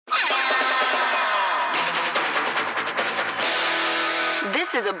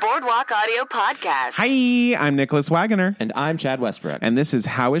This is a Boardwalk Audio podcast. Hi, I'm Nicholas Wagoner. And I'm Chad Westbrook. And this is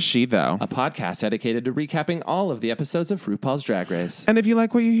How Is She, Though? A podcast dedicated to recapping all of the episodes of RuPaul's Drag Race. And if you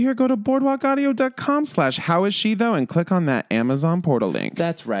like what you hear, go to boardwalkaudio.com/howisshethou and click on that Amazon portal link.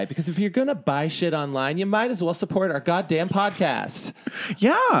 That's right, because if you're going to buy shit online, you might as well support our goddamn podcast.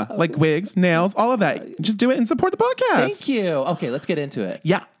 Yeah, like wigs, nails, all of that. Just do it and support the podcast. Thank you. Okay, let's get into it.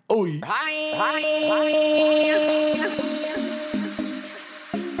 Yeah. Oh,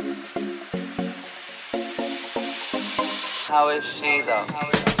 How is she though?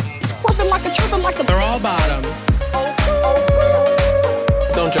 They're all bottoms.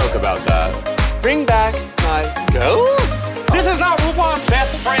 Don't joke about that. Bring back my girls? This is not RuPaul's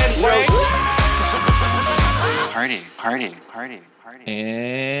best friend, Ray. Party.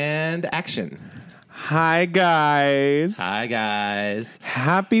 and action. Hi, guys. Hi, guys.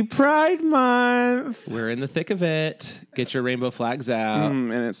 Happy Pride Month. We're in the thick of it. Get your rainbow flags out.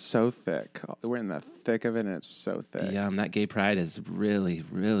 And it's so thick. We're in the thick of it, and it's so thick. Yum, that gay pride is really,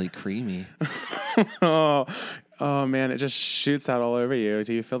 really creamy. Oh, man, it just shoots out all over you.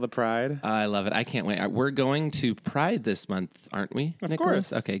 Do you feel the pride? I love it. I can't wait. We're going to Pride this month, aren't we,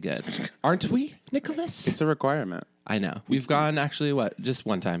 Nicholas? course. Okay, good. Aren't we, Nicholas? It's a requirement. I know. We've gone, actually, just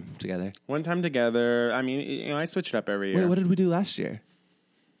one time together. One time together. I mean, I switch it up every year. Wait, what did we do last year?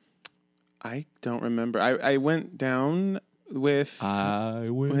 I don't remember. I went down with...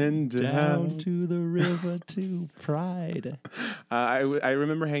 I went down to the river to Pride. I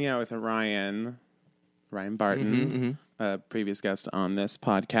remember hanging out with Ryan Barton, a previous guest on this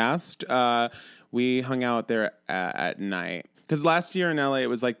podcast. We hung out there at night. Because last year in LA, it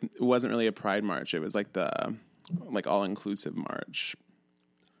wasn't really a Pride March. It was like the all-inclusive march.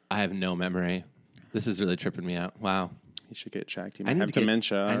 I have no memory. This is really tripping me out. Wow. You should get checked. You might have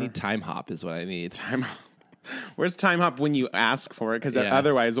dementia. I need time hop is what I need. Time hop. Where's time hop when you ask for it? Because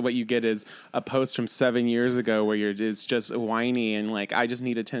otherwise what you get is a post from 7 years ago where it's just whiny and like, I just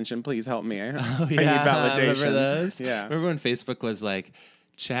need attention. Please help me. I need validation. Remember those? Yeah. Remember when Facebook was like,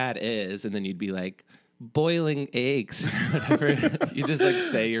 Chad is, and then you'd be like, boiling eggs or whatever. You just like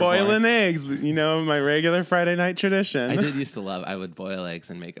say you're boiling eggs. You know, my regular Friday night tradition. I did used to love, I would boil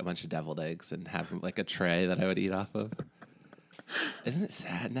eggs and make a bunch of deviled eggs and have like a tray that I would eat off of. Isn't it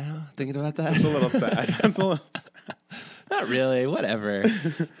sad now thinking about that? It's a little sad. That's a little sad. Not really. Whatever.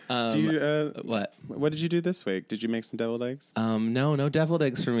 What did you do this week? Did you make some deviled eggs? No deviled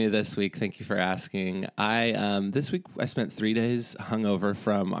eggs for me this week. Thank you for asking. This week I spent 3 days hungover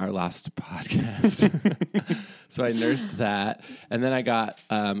from our last podcast, so I nursed that, and then I got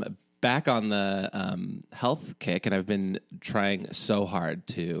back on the health kick, and I've been trying so hard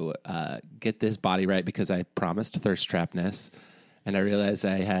to get this body right because I promised thirst trapness. And I realized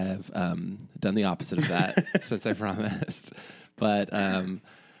I have done the opposite of that since I promised. But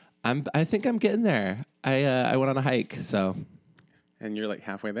I think I'm getting there. I went on a hike, so. And you're like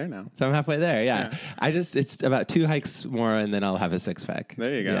halfway there now. So I'm halfway there, yeah. It's about 2 hikes more, and then I'll have a 6-pack.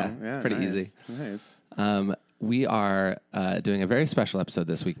 There you go. Yeah, pretty nice. easy. Nice. We are doing a very special episode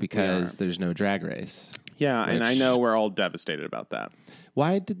this week because there's no Drag Race. Yeah, and I know we're all devastated about that.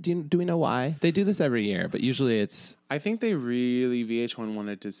 Why do we know why? They do this every year, but usually it's... I think they really, VH1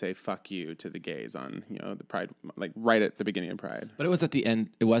 wanted to say fuck you to the gays on, the Pride, like right at the beginning of Pride. But it was at the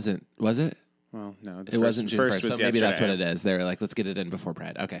end. It wasn't, was it? Well, no. It wasn't June 1st, so maybe that's what it is. They were like, let's get it in before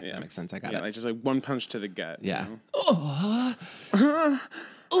Pride. Okay, that makes sense. I got it. Like just like one punch to the gut. Yeah.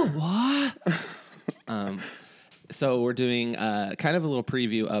 So we're doing kind of a little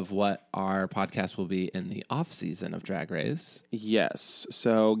preview of what our podcast will be in the off season of Drag Race. Yes.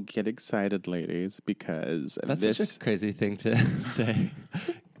 So get excited, ladies, because that's such a crazy thing to say.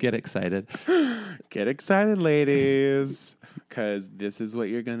 Get excited. Get excited, ladies, because this is what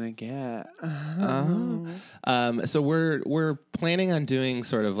you're gonna get. So we're planning on doing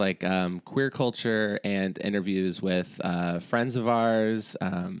sort of like queer culture and interviews with friends of ours,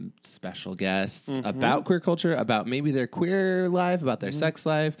 special guests about queer culture, about maybe their queer life, about their sex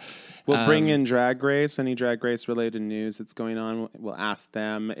life. We'll bring in Drag Race, any Drag Race related news that's going on. We'll ask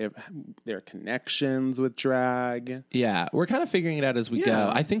them if their connections with drag. Yeah, we're kind of figuring it out as we go.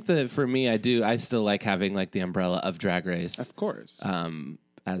 I think that for me, I still like having like the umbrella of Drag Race, of course,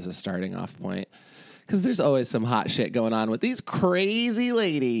 as a starting off point. Because there's always some hot shit going on with these crazy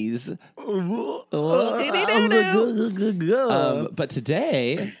ladies. But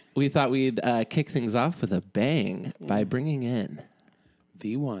today, we thought we'd kick things off with a bang by bringing in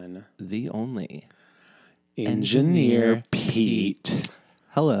the one, the only, Engineer Pete.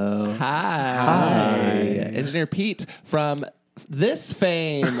 Hello. Hi. Engineer Pete from this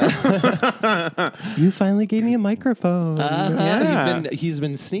fame. You finally gave me a microphone. Yeah. He's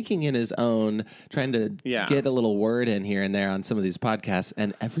been sneaking in his own, trying to get a little word in here and there on some of these podcasts.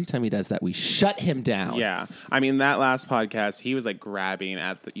 And every time he does that, we shut him down. Yeah. I mean, that last podcast, he was like grabbing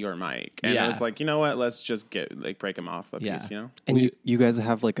at your mic. And I was like, you know what? Let's just break him off a piece, you know? And you guys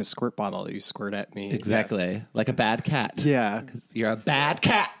have like a squirt bottle you squirt at me. Exactly. Yes. Like a bad cat. Yeah. You're a bad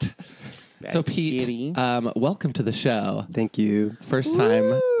cat. So Pete, welcome to the show. Thank you. First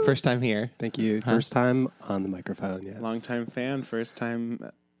time here. Thank you. First time on the microphone, yes. Longtime fan, first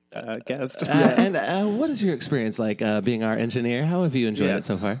time guest. And what is your experience like being our engineer? How have you enjoyed it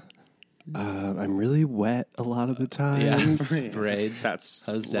so far? I'm really wet a lot of the time. Braid. That's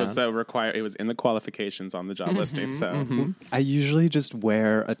Hose was down. required. It was in the qualifications on the job listing. So I usually just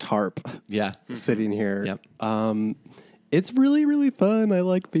wear a tarp Yeah. sitting here. Yep. It's really, really fun. I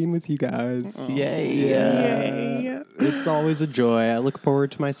like being with you guys. Yay. Yeah. It's always a joy. I look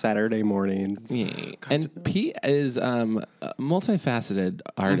forward to my Saturday mornings. Yay. And Pete is a multifaceted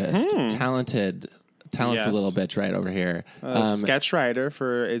artist, talented Yes. a little bitch right over here. sketch writer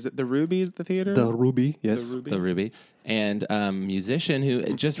for, is it the Ruby at the theater? The Ruby, yes. Ruby. The Ruby. And musician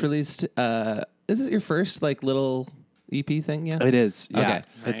who just released, is it your first like little EP thing? Yeah. It is. Yeah. Okay.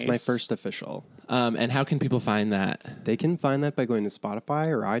 It's my Nice. first official. And how can people find that? They can find that by going to Spotify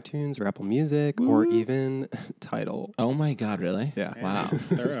or iTunes or Apple Music or even Tidal. Oh my God, really? Yeah. Wow.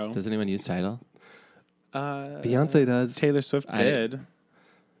 Thorough. Does anyone use Tidal? Beyonce does. Taylor Swift did,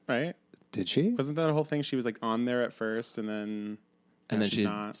 right? Did she? Wasn't that a whole thing? She was like on there at first, and then She she's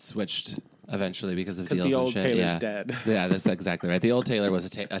not. switched eventually because of Because deals the and old shit. Taylor's yeah. dead. Yeah, that's exactly right. The old Taylor was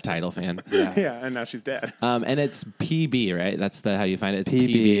a Tidal fan. Yeah. Yeah, and now she's dead. And it's PB, right? That's how you find it. It's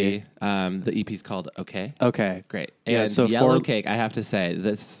PB. PB. The EP's called Okay. Okay. Great. Yeah, And so Yellow for- Cake, I have to say,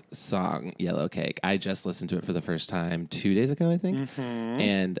 this song, Yellow Cake, I just listened to it for the first time 2 days ago, I think.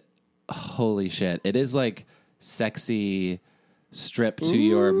 And holy shit. It is like sexy strip to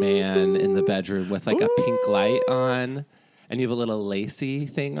your man in the bedroom with like a pink light on. And you have a little lacy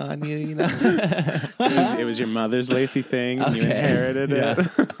thing on you, you know? It was your mother's lacy thing, and you Okay. inherited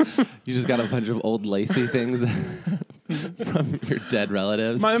it. You just got a bunch of old lacy things from your dead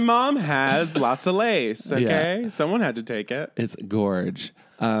relatives. My mom has lots of lace, okay? Someone had to take it. It's gorge.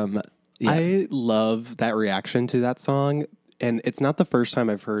 I love that reaction to that song. And it's not the first time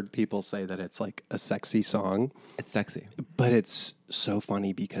I've heard people say that it's like a sexy song, It's sexy. but it's so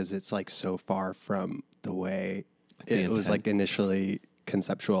funny because it's like so far from the way it was intent. like initially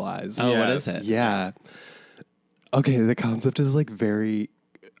conceptualized. Oh, what is Yes. it? Yeah. Okay, the concept is like very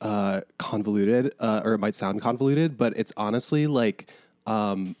convoluted, or it might sound convoluted, but it's honestly like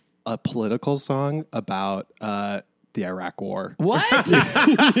a political song about the Iraq War. What? No.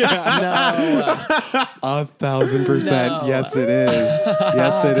 1,000%. No. Yes, it is.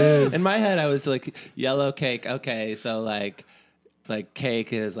 Yes, it is. In my head, I was like, yellow cake. Okay, so like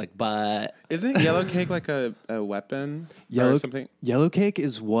cake is like butt. Isn't yellow cake like a weapon Yellow or something? Yellow cake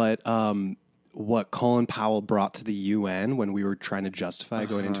is what Colin Powell brought to the UN when we were trying to justify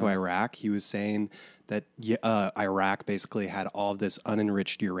going into Iraq. He was saying that Iraq basically had all of this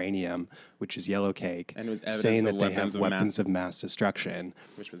unenriched uranium, which is yellow cake, And it was evidence saying of that they have weapons of weapons of mass destruction,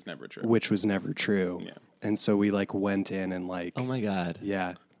 Which was never true. which was never true. Yeah. And so we like went in and like, Oh my God.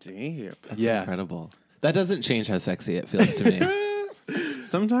 yeah, Damn. That's Yeah. incredible. That doesn't change how sexy it feels to me.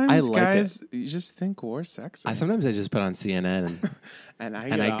 Sometimes, I like guys, you just think war's sexy. Sometimes I just put on CNN and and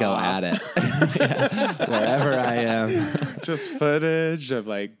I go at it. Yeah, wherever I am. Just footage of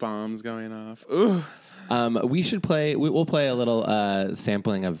like bombs going off. Ooh. We should play. We'll play a little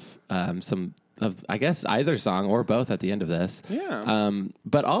sampling of some of, I guess, either song or both at the end of this. Yeah.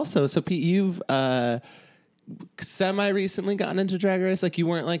 But also, so Pete, you've semi recently gotten into Drag Race. Like, you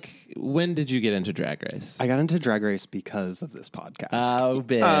weren't like. When did you get into Drag Race? I got into Drag Race because of this podcast. Oh,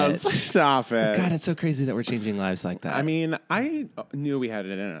 bitch. Oh, stop it. God, it's so crazy that we're changing lives like that. I mean, I knew we had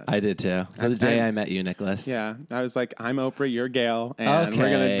it in us. I did too. The day I met you, Nicholas. Yeah. I was like, I'm Oprah, you're Gail, and we're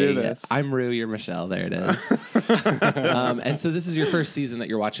going to do this. I'm Rue, you're Michelle. There it is. And so this is your first season that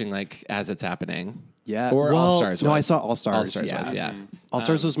you're watching, like, as it's happening. Yeah. Or well, All Stars. No, was. I saw All Stars. All Stars yeah. was, yeah. All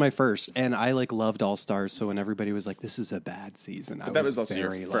Stars was my first, and I like loved All Stars. So when everybody was like, "This is a bad season," that was also your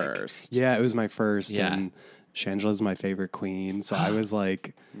very, first. Yeah, it was my first, Yeah. and Shangela's my favorite queen. So I was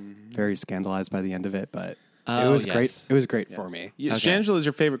like very scandalized by the end of it, but it was yes. great. It was great for me. You, Okay. Shangela is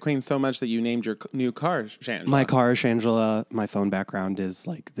your favorite queen so much that you named your new car Shangela. My car, Shangela. My phone background is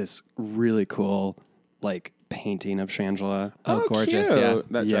like this really cool, like painting of Shangela. Oh, gorgeous. cute. Yeah.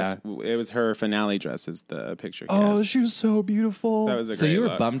 That Yeah. dress, it was her finale dress is the picture. Oh, yes. she was so beautiful. That was a So great you were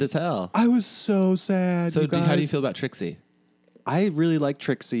look. bummed as hell. I was so sad. So you how do you guys. feel about Trixie? I really like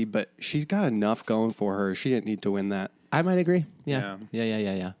Trixie, but she's got enough going for her. She didn't need to win that. I might agree. Yeah. I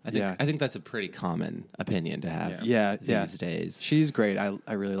Yeah. think that's a pretty common opinion to have. Yeah, these days. She's great.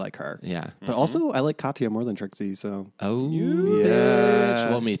 I really like her. Yeah. But also, I like Katya more than Trixie, so. Oh, Yeah. bitch.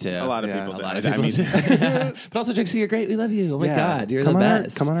 Well, me too. A lot of Yeah. people A do. lot of I people mean, do. But also, Trixie, you're great. We love you. Oh my Yeah. God, you're Come the on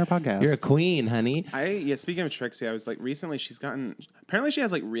best. come on our podcast. You're a queen, honey. Speaking of Trixie, I was like, recently apparently she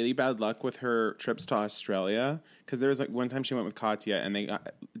has like really bad luck with her trips to Australia, because there was like one time she went with Katya and they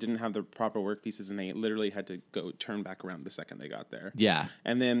didn't have the proper work pieces and they literally had to go turn back around the second they got there. Yeah.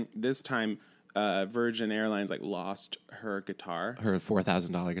 And then this time, Virgin Airlines like lost her guitar, Her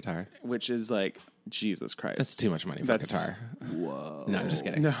 $4,000 guitar. which is like, Jesus Christ. That's too much money for a guitar. Whoa. No, I'm just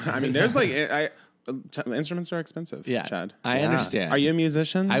kidding. No, I mean, there's like, instruments are expensive. Yeah, Chad. I understand. Are you a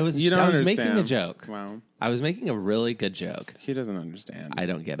musician? I was You don't making a understand. joke. Wow. I was making a really good joke. He doesn't understand. I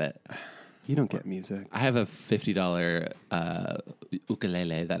don't get it. You don't get music. I have a $50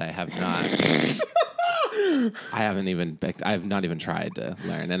 ukulele that I have not. I have not even tried to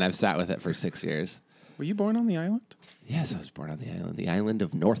learn, and I've sat with it for 6 years. Were you born on the island? Yes, I was born on the island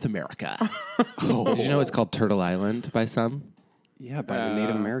of North America. Did you know it's called Turtle Island by some? Yeah, by the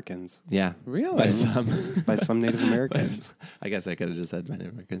Native Americans. Yeah, Really? by some. By some Native Americans. I guess I could have just said by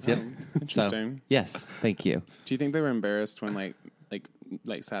Native Americans. Yep. Interesting. So, yes, thank you. Do you think they were embarrassed when like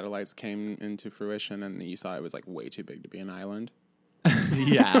satellites came into fruition and you saw it was like way too big to be an island?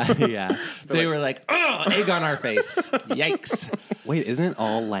 Yeah. They were like, oh, egg on our face. Yikes. Wait, isn't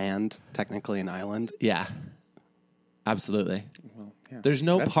all land technically an island? Yeah. Absolutely. Well, yeah. There's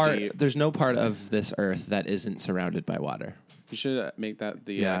no That's part. deep. There's no part of this earth that isn't surrounded by water. You should make that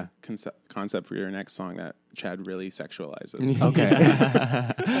the Yeah. concept for your next song that Chad really sexualizes. Okay.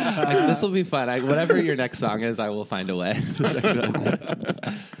 This will be fun. Whatever your next song is, I will find a way.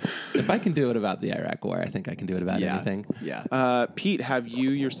 If I can do it about the Iraq War, I think I can do it about anything. Yeah. Pete, have you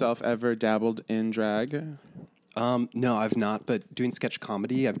yourself ever dabbled in drag? No, I've not. But doing sketch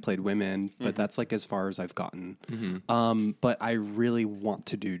comedy, I've played women, but that's like as far as I've gotten. But I really want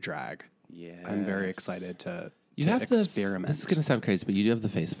to do drag. Yeah, I'm very excited to You have experiment. This is going to sound crazy, but you do have the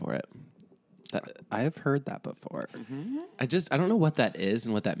face for it. I have heard that before. I don't know what that is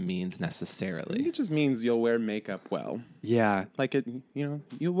and what that means I think necessarily. it just means you'll wear makeup well. Yeah. Like you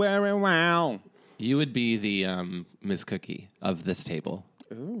wear it well. You would be the Miss Cookie of this table.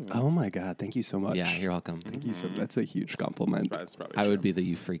 Ooh, Oh my God! Thank you so much. Yeah, you're welcome. Thank you so. That's a huge compliment. that's probably I true. would be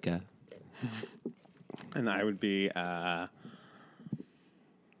the Euphreaka. And I would be. Another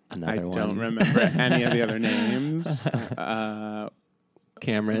I one. don't remember any of the other names.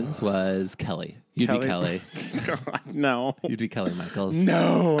 Cameron's was Kelly. You'd be Kelly. God, no. You'd be Kelly Michaels.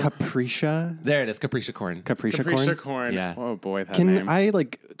 No. Capricia. There it is, Capricia Corn. Capricia Capricia corn. Corn. Yeah. Oh boy, that Can name. I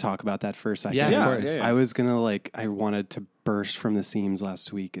like talk about that for a second? Yeah, of course. yeah. I was gonna I wanted to burst from the seams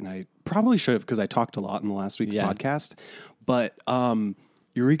last week, and I probably should have because I talked a lot in the last week's Yeah. podcast. But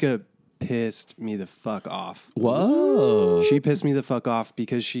Eureka pissed me the fuck off. Whoa. She pissed me the fuck off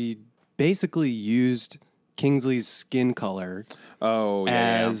because she basically used Kingsley's skin color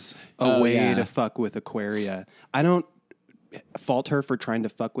as a way to fuck with Aquaria. I don't fault her for trying to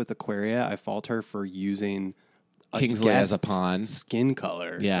fuck with Aquaria. I fault her for using Kingsley as a guest's pawn. skin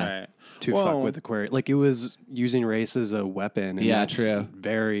color Yeah. Right. to fuck with Aquaria. Like it was using race as a weapon. And Yeah, that's true.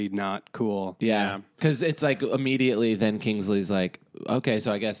 Very not cool. Yeah. Because it's like immediately then Kingsley's like, okay,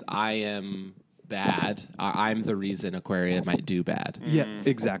 so I guess I am bad. I'm the reason Aquaria might do bad. Yeah,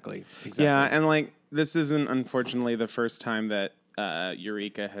 exactly. Yeah, and like this isn't unfortunately the first time that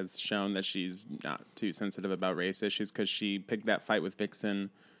Eureka has shown that she's not too sensitive about race issues, because she picked that fight with Vixen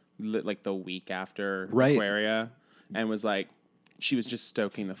like the week after Aquaria and was like, she was just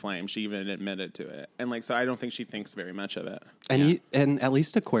stoking the flame. She even admitted to it, and like so I don't think she thinks very much of it. And and at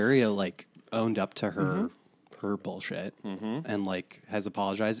least Aquaria like owned up to her her bullshit and like has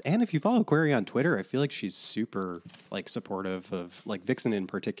apologized. And if you follow Aquaria on Twitter, I feel like she's super like supportive of like Vixen in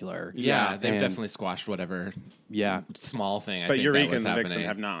particular. Yeah, they've And- definitely squashed whatever small thing. I But think Eureka that was and Vixen happening.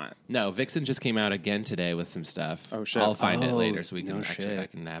 have not. No, Vixen just came out again today with some stuff. Oh, shit. I'll find it Oh, later so we can no actually shit. I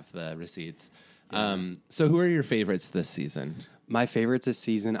can have the receipts. So who are your favorites this season? My favorites this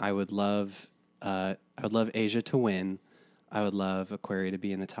season, I would love Asia to win. I would love Aquaria to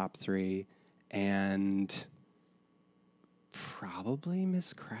be in the top 3, and probably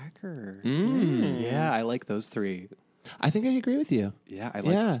Miss Cracker. Yeah, I like those 3. I think I agree with you. Yeah,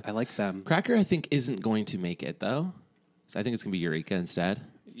 I like them. Cracker, I think, isn't going to make it though. So I think it's gonna be Eureka instead.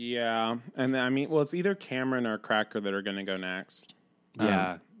 Yeah, and I mean, well, it's either Cameron or Cracker that are going to go next.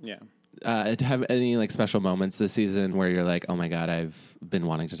 Yeah. Yeah. have any like special moments this season where you're like, oh my God, I've been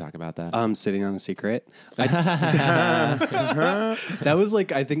wanting to talk about that? Sitting on a secret. That was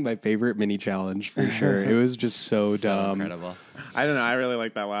like, I think my favorite mini challenge for sure. It was just so dumb. Incredible. I don't know. I really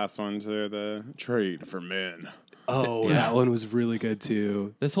like that last one too. The trade for men. Oh, that one was really good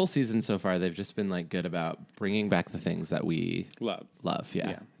too. This whole season so far, they've just been like good about bringing back the things that we Love.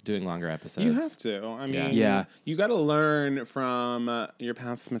 Yeah. Doing longer episodes. You have to. I mean, Yeah. you got to learn from your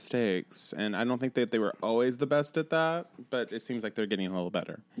past mistakes, and I don't think that they were always the best at that, but it seems like they're getting a little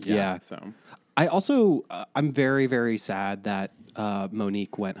better. Yeah. So I also, I'm very, very sad that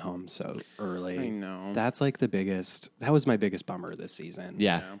Monique went home so early. I know. That was my biggest bummer this season.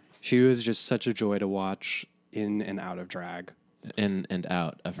 Yeah. She was just such a joy to watch in and out of drag. In and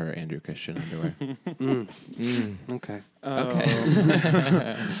out of her Andrew Christian underwear. Okay.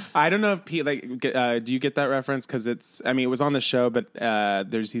 Okay. I don't know if Pete do you get that reference? Because it was on the show, but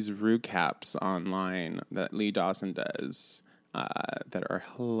there's these recaps online that Lee Dawson does that are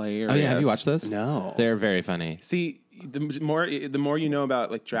hilarious. Oh yeah, have you watched those? No. They're very funny. See, the more you know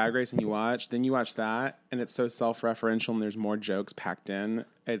about like Drag Race and you watch, then you watch that, and it's so self-referential, and there's more jokes packed in.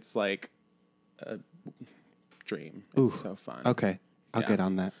 It's like a dream. It's so fun. Okay. I'll Yeah. get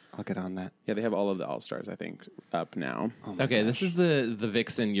on that. Yeah, they have all of the All-Stars, I think, up now. Okay, this is the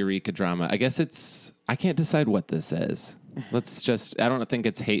Vixen Eureka drama. I guess I can't decide what this is. I don't think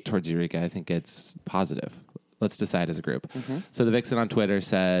it's hate towards Eureka. I think it's positive. Let's decide as a group. So the Vixen on Twitter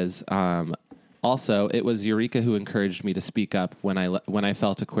says, also, it was Eureka who encouraged me to speak up when I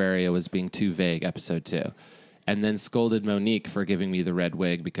felt Aquaria was being too vague, episode 2. And then scolded Monique for giving me the red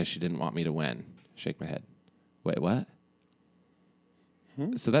wig because she didn't want me to win. Shake my head. Wait, what?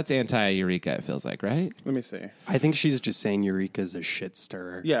 So that's anti-Eureka, it feels like, right? Let me see. I think she's just saying Eureka's a shit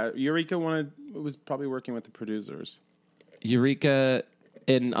stirrer. Yeah, Eureka was probably working with the producers. Eureka,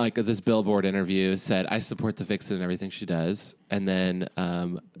 in like this Billboard interview, said, "I support the Vixen and everything she does." And then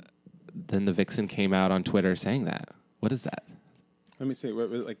the Vixen came out on Twitter saying that. What is that? Let me see. What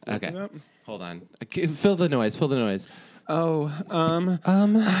was Okay. that? Hold on. Fill the noise. Oh,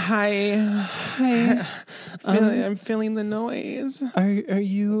 hi. I'm feeling the noise. Are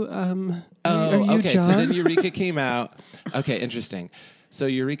you Okay. John? So then Eureka came out. Okay, interesting. So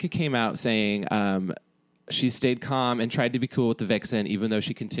Eureka came out saying she stayed calm and tried to be cool with the Vixen, even though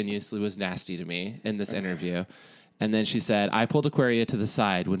she continuously was nasty to me in this interview. And then she said, I pulled Aquaria to the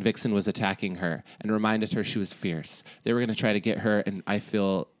side when Vixen was attacking her and reminded her she was fierce. They were going to try to get her, and I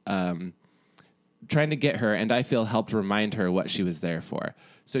feel helped remind her what she was there for.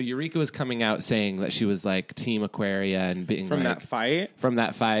 So Eureka was coming out saying that she was like Team Aquaria and being From like, that fight? From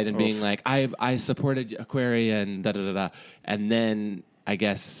that fight and being like, I supported Aquaria and da-da-da-da. And then I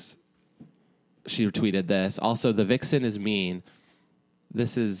guess she tweeted this. Also, the Vixen is mean.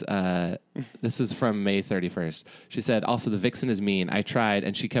 This is from May 31st. She said, also, the Vixen is mean. I tried,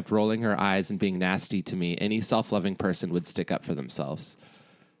 and she kept rolling her eyes and being nasty to me. Any self-loving person would stick up for themselves.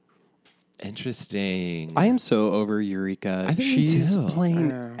 Interesting. I am so over Eureka. I think me she's too.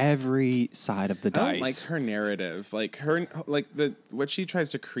 playing every side of the I don't dice. like her narrative. Like what she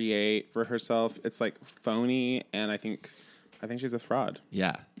tries to create for herself, it's like phony, and I think she's a fraud.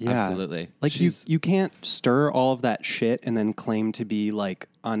 Yeah, Yeah. absolutely. Like She's- you can't stir all of that shit and then claim to be like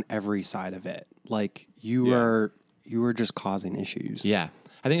on every side of it. Like you are just causing issues. Yeah.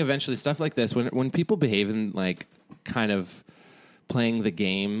 I think eventually stuff like this, when people behave in like kind of playing the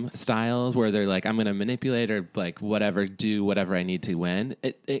game styles where they're like, I'm going to manipulate or like whatever, do whatever I need to win,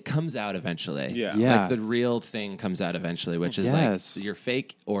 it comes out eventually. Yeah. Yeah. Like the real thing comes out eventually, which is Yes. like you're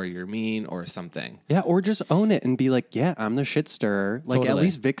fake or you're mean or something. Yeah, or just own it and be like, yeah, I'm the shit stirrer. Like at Totally.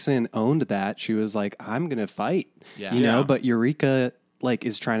 least Vixen owned that. She was like, I'm gonna fight. Yeah. You know, Yeah. but Eureka like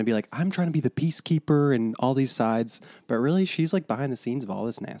is trying to be like, I'm trying to be the peacekeeper and all these sides. But really she's like behind the scenes of all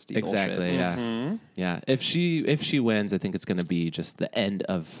this nasty Exactly. bullshit. Yeah. Yeah. If she wins, I think it's going to be just the end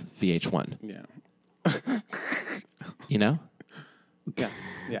of VH1, Yeah. you know?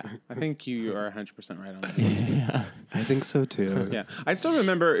 Yeah. I think you are 100% right on that. I think so too. Yeah. I still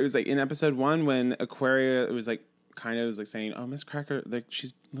remember it was like in episode 1 when Aquaria was like saying, "Oh, Miss Cracker, like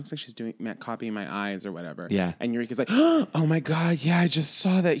looks like she's doing copying my eyes or whatever." Yeah. And Eureka's like, "Oh my god, yeah, I just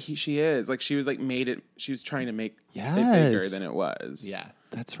saw that she is." Like she was like she was trying to make it bigger Yes. than it was. Yeah.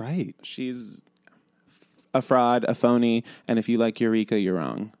 That's right. She's a fraud, a phony, and if you like Eureka, you're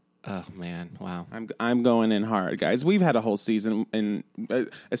wrong. Oh man. Wow. I'm going in hard, guys. We've had a whole season in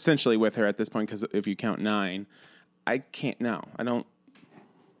essentially with her at this point because if you count 9, I can't. No, I don't.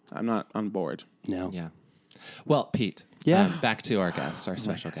 I'm not on board. No. Yeah. Well, Pete. Yeah. Back to our guest, our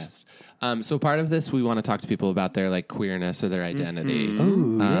special guest. So part of this, we want to talk to people about their like queerness or their identity.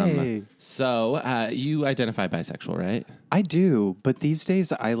 Ooh, yay. So you identify bisexual, right? I do, but these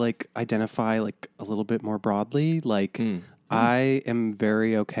days I like identify like a little bit more broadly. Like I am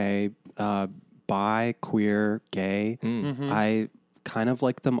very okay, bi, queer, gay. I kind of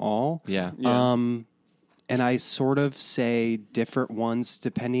like them all. Yeah. And I sort of say different ones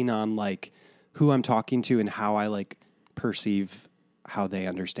depending on like who I'm talking to and how I like perceive how they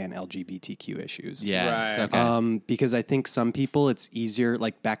understand LGBTQ issues. Yes. Right. Okay. Because I think some people it's easier,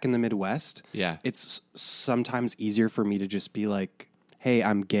 like back in the Midwest, Yeah. it's sometimes easier for me to just be like, hey,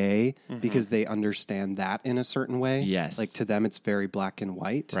 I'm gay, because they understand that in a certain way. Yes. Like to them, it's very black and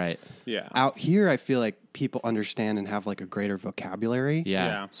white. Right. Yeah. Out here, I feel like people understand and have like a greater vocabulary. Yeah.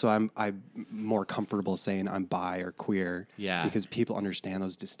 Yeah. So I'm more comfortable saying I'm bi or queer. Yeah. Because people understand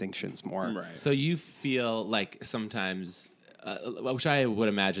those distinctions more. Right. So you feel like sometimes, which I would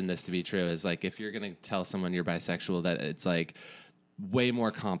imagine this to be true, is like if you're going to tell someone you're bisexual, that it's like way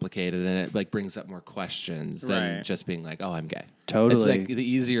more complicated and it like brings up more questions than Right. just being like, oh, I'm gay. Totally. It's like the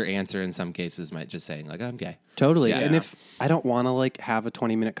easier answer in some cases might just saying like, I'm gay. Totally. Yeah. And if I don't want to like have a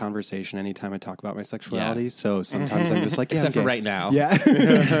 20-minute conversation anytime I talk about my sexuality, Yeah. so sometimes I'm just like, yeah, Except I'm for gay. right now. Yeah.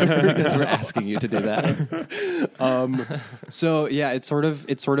 Because we're asking you to do that. So yeah, it sort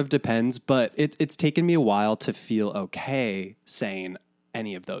of depends, but it's taken me a while to feel okay saying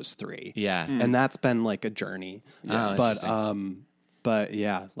any of those three. Yeah. And that's been like a journey. Oh, But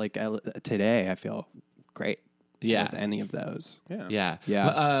yeah, like today I feel great. Yeah. With any of those. Yeah. Yeah. Yeah.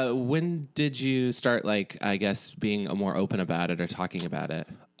 But, when did you start, like, I guess, being more open about it or talking about it?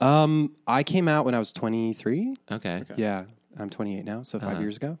 I came out when I was 23. Okay. Yeah. I'm 28 now, so 5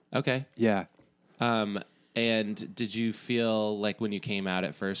 years ago. Okay. Yeah. And did you feel like when you came out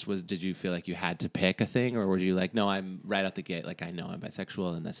at first, did you feel like you had to pick a thing, or were you like, no, I'm right out the gate, like I know I'm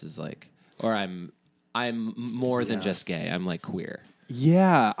bisexual, and this is like, or I'm more than just gay, I'm like queer.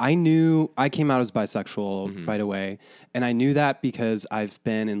 Yeah, I knew I came out as bisexual right away. And I knew that because I've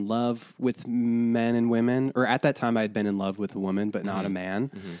been in love with men and women, or at that time I had been in love with a woman, but not a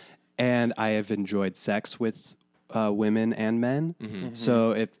man. And I have enjoyed sex with women and men.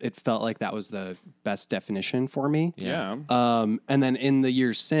 So it felt like that was the best definition for me. Yeah. And then in the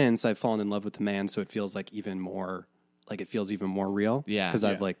years since, I've fallen in love with a man, so it feels like even more, like it feels even more real. Yeah. Because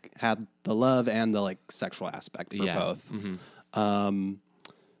I've like had the love and the like sexual aspect for both.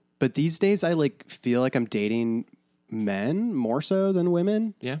 But these days I like feel like I'm dating men more so than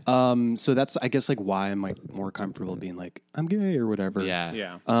women. Yeah. So that's, I guess, like why I'm like more comfortable being like, I'm gay or whatever. Yeah.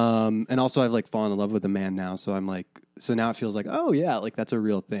 Yeah. And also I've like fallen in love with a man now. So I'm like, so now it feels like, oh yeah, like that's a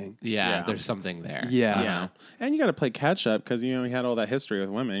real thing. Yeah. Yeah. There's something there. Yeah. Yeah. And you got to play catch up because, you know, you had all that history with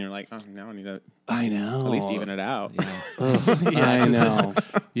women. You're like, oh, now I need to I know. at least even it out. I know.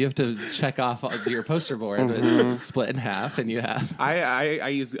 You have to check off your poster board. It's split in half, and you have. I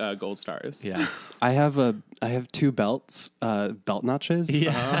use gold stars. Yeah. I have two belts, belt notches.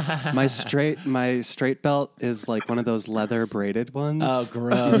 Yeah. My straight belt is like one of those leather braided ones. Oh,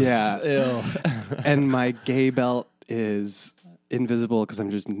 gross. Yeah. Ew. And my gay belt is invisible because I'm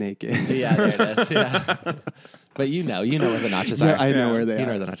just naked. Yeah, there it is. Yeah. But you know where the notches Yeah, are. I know where they You are.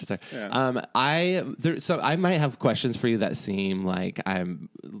 know where the notches are. Yeah. I might have questions for you that seem like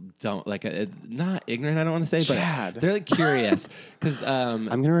not ignorant. I don't want to say, Chad. but they're like curious because I'm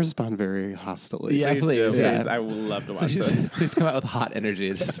gonna respond very hostily. Yeah. Please do. Please, yeah. Please. I would love to watch this. Please come out with hot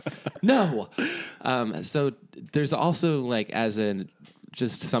energy. No. So there's also like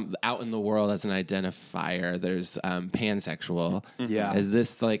just some out in the world as an identifier. There's pansexual. Yeah. Is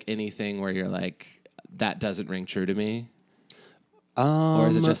this like anything where you're like, that doesn't ring true to me? Or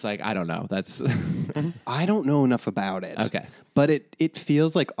is it just like, I don't know. That's I don't know enough about it. Okay. But it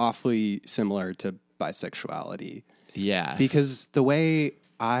feels like awfully similar to bisexuality. yeah. Because the way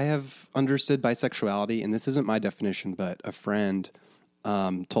I have understood bisexuality, and this isn't my definition, but a friend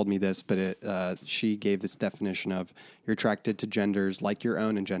told me this, but she gave this definition of you're attracted to genders like your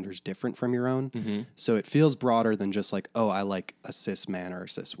own and genders different from your own. So it feels broader than just like, oh, I like a cis man or a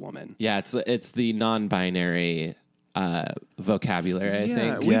cis woman. Yeah, it's the non-binary vocabulary, I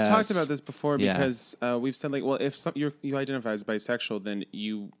think. We've Yes. talked about this before Yeah. because we've said like, well, if you identify as bisexual, then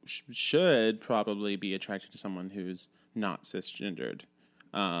you should probably be attracted to someone who's not cisgendered.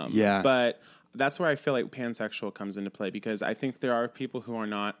 Yeah. But that's where I feel like pansexual comes into play because I think there are people who are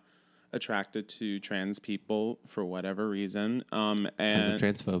not attracted to trans people for whatever reason. Because And of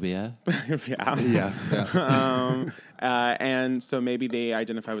transphobia. and so maybe they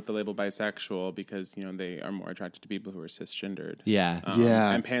identify with the label bisexual because, you know, they are more attracted to people who are cisgendered. Yeah.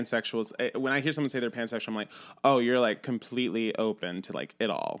 And pansexuals, when I hear someone say they're pansexual, I'm like, oh, you're like completely open to like it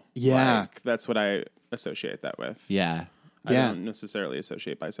all. Yeah. Like, that's what I associate that with. Yeah. I Yeah. don't necessarily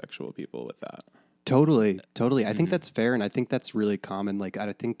associate bisexual people with that. Totally. I think that's fair, and I think that's really common. Like,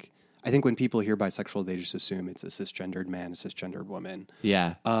 I think when people hear bisexual, they just assume it's a cisgendered man, a cisgendered woman.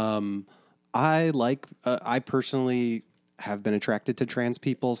 Yeah. I personally have been attracted to trans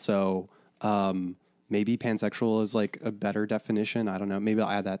people, so maybe pansexual is like a better definition. I don't know. Maybe I'll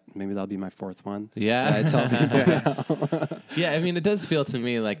add that. Maybe that'll be my fourth one. Yeah. I tell people. Yeah, I mean, it does feel to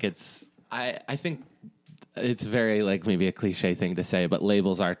me like it's. I think it's very like maybe a cliche thing to say, but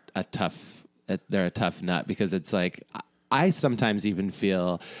labels are they're a tough nut because it's like I sometimes even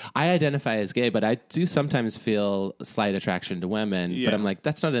feel I identify as gay, but I do sometimes feel slight attraction to women. Yeah. But I'm like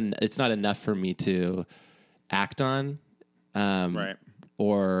it's not enough for me to act on, Right.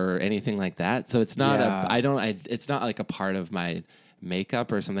 or anything like that. So it's not Yeah. it's not like a part of my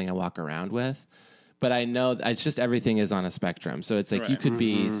makeup or something I walk around with. But I know it's just everything is on a spectrum. So it's like you Right. could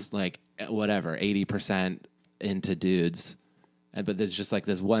be like whatever 80% into dudes. But there's just like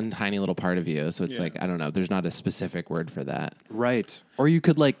this one tiny little part of you. So it's Yeah. like, I don't know. There's not a specific word for that. Right. Or you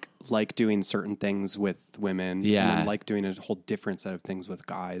could like doing certain things with women. Yeah. And then like doing a whole different set of things with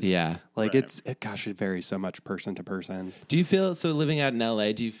guys. Yeah. Like Right. it varies so much person to person. Do you feel, so living out in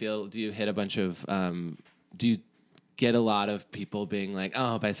LA, do you hit a bunch of, do you get a lot of people being like,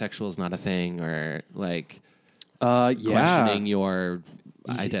 oh, bisexual is not a thing, or like Yeah. questioning your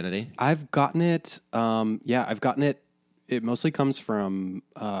identity? I've gotten it. I've gotten it. It mostly comes from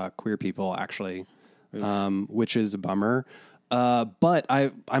queer people, actually, which is a bummer. But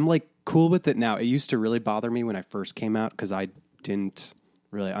I'm like cool with it now. It used to really bother me when I first came out because I didn't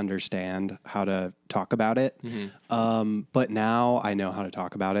really understand how to talk about it. But now I know how to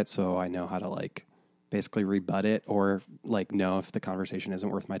talk about it, so I know how to like basically rebut it or like know if the conversation isn't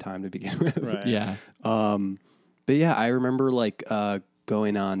worth my time to begin with. Right. Yeah. But yeah, I remember like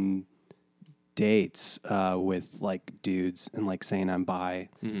going on dates with like dudes and like saying I'm bi,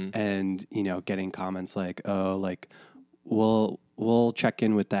 and you know getting comments like, oh, like we'll check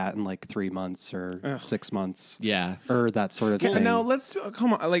in with that in like 3 months or 6 months, Yeah. or that sort of thing. Now let's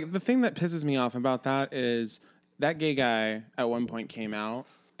come on. Like the thing that pisses me off about that is that gay guy at one point came out,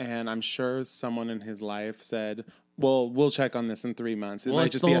 and I'm sure someone in his life said, "Well, we'll check on this in 3 months." It Well, might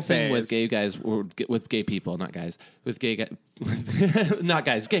it's just the be whole a thing phase. with gay guys, or with gay people, not guys. With gay guys, not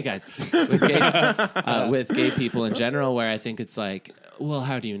guys, gay guys. With gay people in general, where I think it's like, well,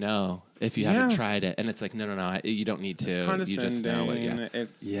 how do you know if you haven't Yeah. tried it? And it's like, no, you don't need to. It's You condescending. just know what. Yeah.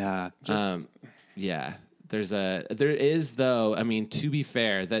 It's Yeah. Yeah. There is though. I mean, to be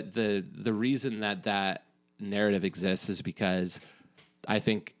fair, that the reason that narrative exists is because I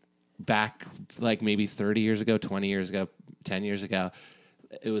think back like maybe 30 years ago, 20 years ago, 10 years ago,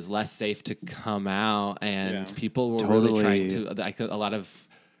 it was less safe to come out, and Yeah. people were really Totally. trying to. A lot of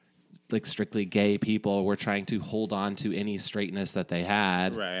like strictly gay people were trying to hold on to any straightness that they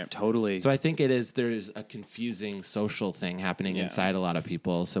had. right. Totally. So I think there's a confusing social thing happening Yeah. inside a lot of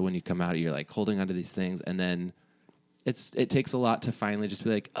people. So when you come out, you're like holding onto these things, and then it takes a lot to finally just be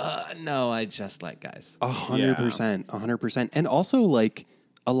like, no, I just like guys. 100%, 100%. And also like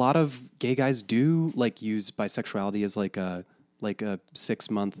a lot of gay guys do like use bisexuality as like a 6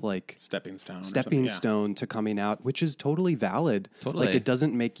 month like Stepping stone. or stepping something. Yeah. stone to coming out, which is totally valid. Totally. Like it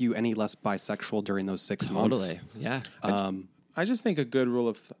doesn't make you any less bisexual during those 6 months. Totally, yeah. I just think a good rule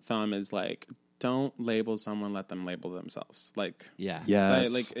of thumb is like, don't label someone, let them label themselves. Like, Yeah.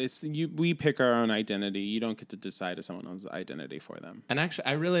 Yes. like it's we pick our own identity. You don't get to decide if someone else's identity for them. And actually,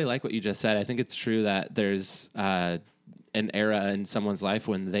 I really like what you just said. I think it's true that there's an era in someone's life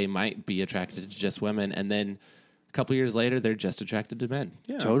when they might be attracted to just women, and then a couple years later, they're just attracted to men.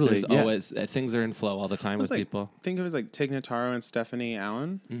 Yeah. Totally. There's Yeah. always things are in flow all the time with Like, people. think of it as like Tig Notaro and Stephanie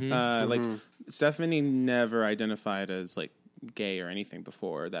Allen. Like Stephanie never identified as like gay or anything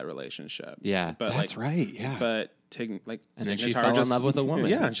before that relationship. Yeah. but That's like, right. Yeah. But Tig, like, And Tig then she Notaro fell in love with a woman.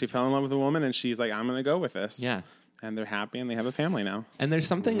 Yeah, and she fell in love with a woman, and she's like, I'm going to go with this. Yeah. And they're happy, and they have a family now. And there's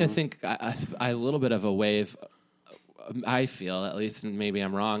something I think I a little bit of a wave. I feel, at least, and maybe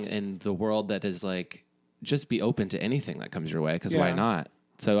I'm wrong, in the world that is like, just be open to anything that comes your way, because why Yeah. not?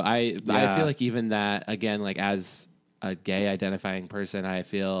 So I Yeah. feel like even that, again, like as a gay identifying person, I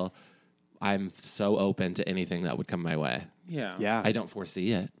feel I'm so open to anything that would come my way. Yeah. yeah. I don't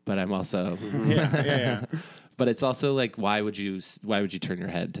foresee it, but I'm also Yeah. but it's also like, why would you turn your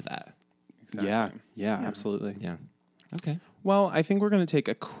head to that? Exactly. Yeah, absolutely. Yeah. Okay. Well, I think we're going to take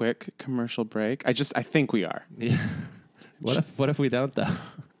a quick commercial break. I think we are. Yeah. What if we don't though?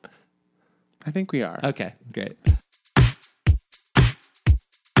 I think we are. Okay, great.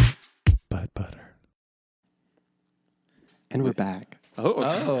 Butt butter. And we're back.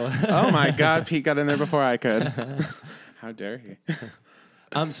 Oh my God! Pete got in there before I could. How dare he?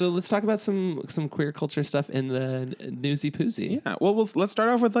 So let's talk about some queer culture stuff in the Newsy Poosy. Yeah. Well, let's start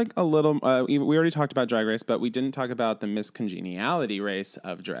off with like a little. We already talked about Drag Race, but we didn't talk about the miscongeniality race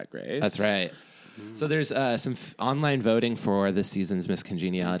of Drag Race. That's right. So there's some online voting for this season's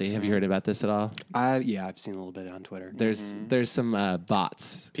miscongeniality. Have you heard about this at all? Yeah, I've seen a little bit on Twitter. There's some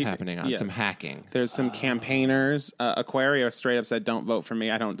bots happening on, yes. some hacking. There's some campaigners. Aquaria straight up said, "Don't vote for me.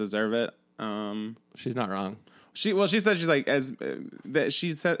 I don't deserve it." She's not wrong. She said she's like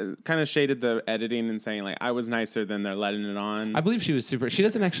she said kind of shaded the editing and saying like I was nicer than they're letting it on. I believe she was super. She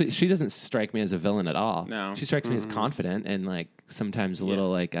doesn't strike me as a villain at all. No. She strikes me as confident and like sometimes a little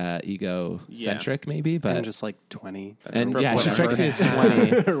like egocentric maybe, but And just like 20. and yeah, she whatever. strikes me as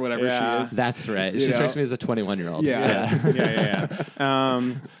 20. or whatever Yeah. she is. That's right. She strikes me as a 21-year-old. Yeah.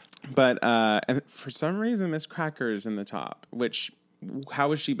 But and for some reason, Miss Cracker is in the top. Which how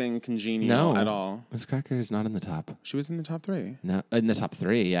has she been congenial No, at all? Miss Cracker is not in the top. She was in the top 3. No, in the top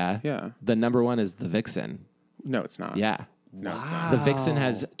 3. Yeah. Yeah. The number 1 is the Vixen. No, it's not. Yeah. No, it's not. The Vixen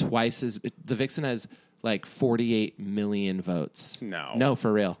has the Vixen has like 48 million votes. No,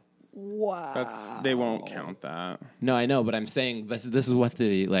 for real. They won't count that. No, I know, but I'm saying this is what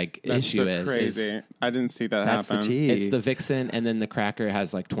the That's issue so is. crazy. I didn't see that That's happen. the tea. It's the Vixen, and then the Cracker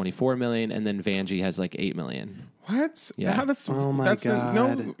has like 24 million, and then Vanjie has like 8 million. What? Yeah. How, that's, Oh my that's God.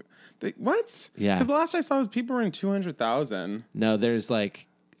 No. What? Yeah. Because the last I saw was people were in 200,000. No, there's like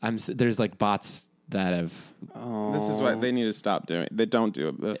bots that have. This is what they need to stop doing. They don't do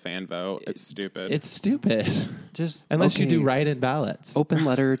a fan vote. It's stupid. It's stupid. Just Unless you do okay. write-in ballots. Open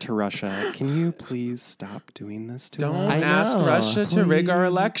letter to Russia. Can you please stop doing this to Don't us? I ask know. Russia to rig our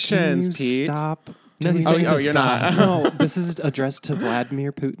Please, elections, can you Pete. Stop. No, he's Oh, saying to you're stop. not. No, this is addressed to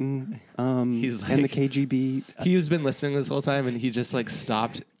Vladimir Putin He's and the like- KGB. He's been listening this whole time, and he just like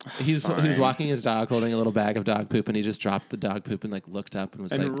stopped. He was walking his dog, holding a little bag of dog poop, and he just dropped the dog poop and like looked up and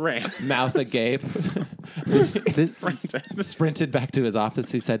was And like ran. mouth agape, sprinted back to his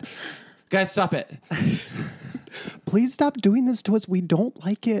office. He said, "Guys, stop it." Please stop doing this to us. We don't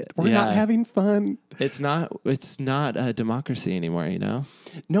like it. We're not Yeah. having fun. It's not a democracy anymore, you know?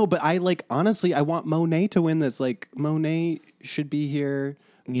 No, but honestly, I want Monet to win this. Like, Monet should be here.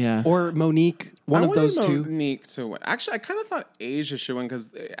 Yeah. Or Monique, one I of wanted those two. Monique to win. Actually, I kind of thought Asia should win because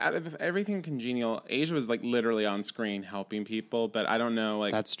out of everything congenial, Asia was like literally on screen helping people. But I don't know.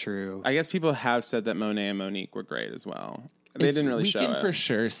 Like That's true. I guess people have said that Monet and Monique were great as well. They didn't really show We can it. for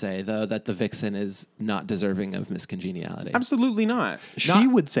sure say, though, that the Vixen is not deserving of miscongeniality. Absolutely not. She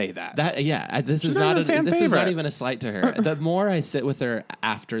would say that. This is not not even a fan this is favorite. not even a slight to her. The more I sit with her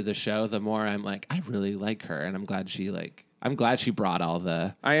after the show, the more I'm like, I really like her, and I'm glad she brought all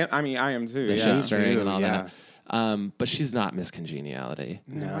the I am too. the Yeah. shit stirring and all yeah. that. But she's not miscongeniality.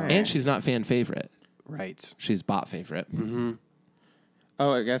 No. And she's not fan favorite. Right. She's bot favorite.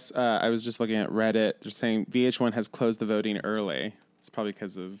 Oh, I guess I was just looking at Reddit. They're saying VH1 has closed the voting early. It's probably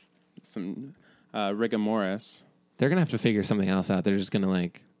because of some rigor mortis. They're gonna have to figure something else out. They're just gonna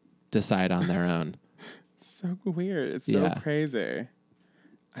like decide on their own. So weird. It's so Yeah. crazy.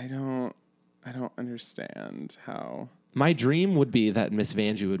 I don't understand how. My dream would be that Miss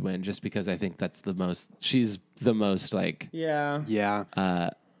Vanjie would win, just because I think she's the most like Yeah. Yeah.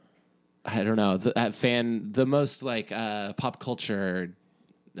 I don't know the most like pop culture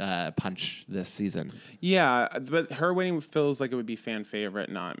punch this season. Yeah, but her winning feels like it would be fan favorite,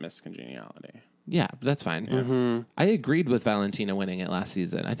 not miscongeniality. Yeah, that's fine. I agreed with Valentina winning it last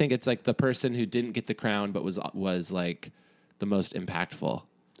season. I think it's like the person who didn't get the crown but was like the most impactful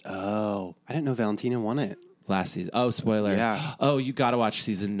Oh, I didn't know Valentina won it. last season. Oh, spoiler. Yeah. Oh, you got to watch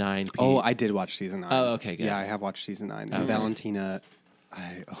season 9. Pete. Oh, I did watch season 9. Oh, okay, good. Yeah, I have watched season 9. And Valentina,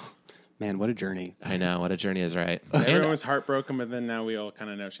 man, what a journey. I know what a journey is, right? Everyone And was heartbroken, but then now we all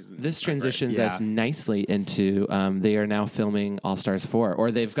kind of know she's. this not great. transitions Yeah. us nicely into they are now filming All Stars 4, or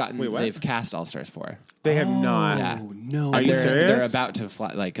they've cast All Stars 4. They have not. Yeah. Oh, no. Are you They're serious? about to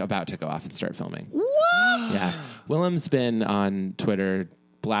fly, about to go off and start filming. What? Yeah. Willem's been on Twitter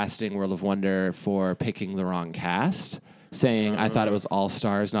blasting World of Wonder for picking the wrong cast, saying I thought it was all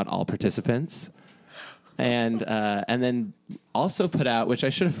stars, not all participants. And then also put out, which I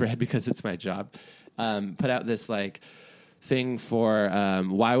should have read because it's my job, put out this like thing for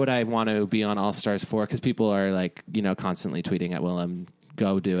why would I want to be on All Stars 4? Because people are like, constantly tweeting at Willem,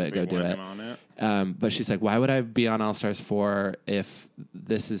 go do it, go We do want it. him on it. But she's like, why would I be on All Stars 4 if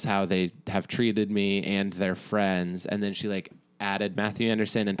this is how they have treated me and their friends? And then she like added Matthew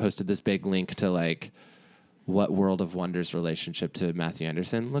Anderson and posted this big link to like what World of Wonder's relationship to Matthew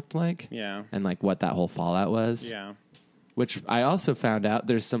Anderson looked like. Yeah. And like what that whole fallout was. Yeah. Which I also found out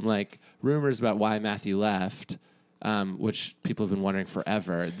there's some like rumors about why Matthew left, which people have been wondering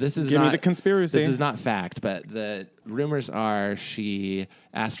forever. This is Give me not the conspiracy. This is not fact, but the rumors are she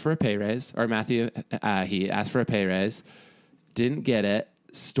asked for a pay raise, or Matthew he asked for a pay raise, didn't get it,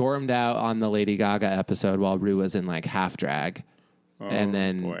 stormed out on the Lady Gaga episode while Rue was in like half drag, and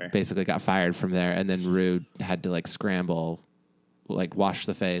then boy. basically got fired from there. And then Rue had to like scramble, like wash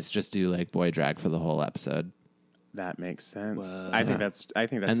the face, just do like boy drag for the whole episode. That makes sense. I think that's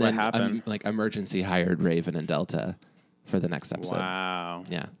And what then happened. like emergency hired Raven and Delta for the next episode. Wow.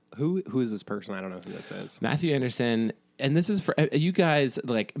 Yeah. Who is this person? I don't know who this is. Matthew Anderson, and this is for you guys,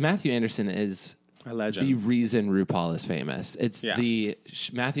 like Matthew Anderson is A legend. the reason RuPaul is famous. It's Yeah.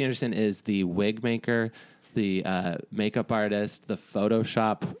 Matthew Anderson is the wig maker, the makeup artist, the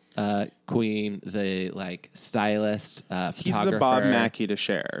Photoshop queen, the like stylist, photographer. He's the Bob Mackie to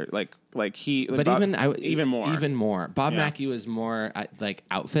share. Like he. But Bob, even more. Bob Yeah. Mackie was more like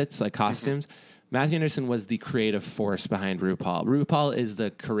outfits, like costumes. Matthew Anderson was the creative force behind RuPaul. RuPaul is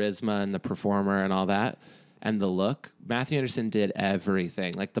the charisma and the performer and all that, and the look. Matthew Anderson did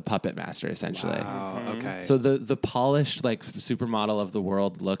everything, like the puppet master, essentially. Oh, okay. So the polished, like supermodel of the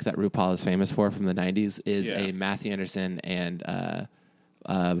world look that RuPaul is famous for from the '90s is Yeah. a Matthew Anderson and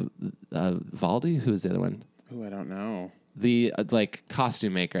Valdi. Who's the other one? Ooh, I don't know. The like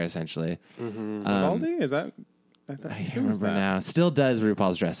costume maker, essentially. Valdi? Is that? I who can't was remember that? now. Still does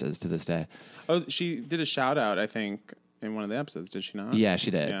RuPaul's dresses to this day. Oh, she did a shout out, I think, in one of the episodes. Did she not? Yeah,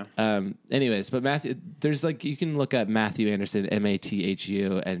 she did. Yeah. Anyways, but Matthew, there's like you can look up Matthew Anderson,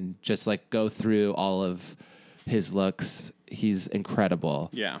 Mathu, and just like go through all of his looks. He's incredible.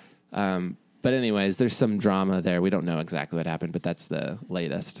 Yeah. But anyways, there's some drama there. We don't know exactly what happened, but that's the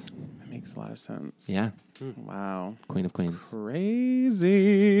latest. That makes a lot of sense. Yeah, Wow. Queen of Queens.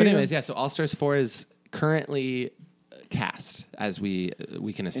 Crazy. But anyways, yeah. So All Stars 4 is currently cast, as we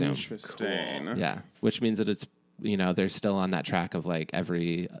can assume. Interesting. Yeah, which means that it's they're still on that track of like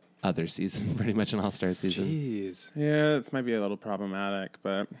every other season, pretty much an All-Star season. Jeez. Yeah, this might be a little problematic,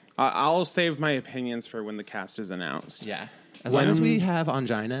 but I'll save my opinions for when the cast is announced. Yeah, as long as we have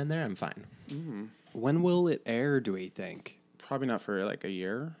Angina in there, I'm fine. When will it air, do we think? Probably not for like a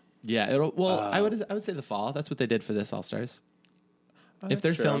year. Yeah, it'll. Well, I would say the fall. That's what they did for this All Stars. If that's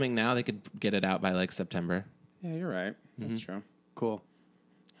they're true. filming now, they could get it out by like September. Yeah, you're right. That's true. Cool.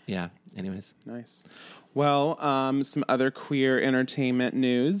 Yeah. Anyways, Nice. Well, some other queer entertainment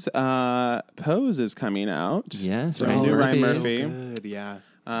news. Pose is coming out. yes, The Ryan new Ryan Murphy. Murphy. Good, yeah.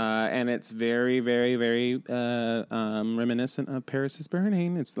 And it's very, very, very reminiscent of Paris is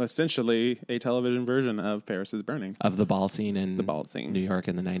Burning. It's essentially a television version of Paris is Burning. of the ball scene in ball scene. New York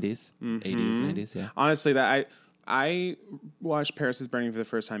in the 90s, 80s, 90s. Yeah. Honestly, that I watched Paris is Burning for the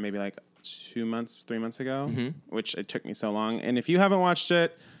first time maybe like 3 months ago, which it took me so long. And if you haven't watched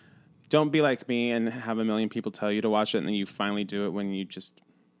it, don't be like me and have a million people tell you to watch it, and then you finally do it when you just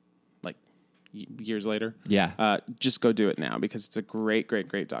like years later. Yeah. Just go do it now because it's a great, great,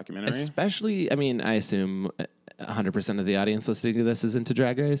 great documentary. Especially, I mean, I assume 100% of the audience listening to this is into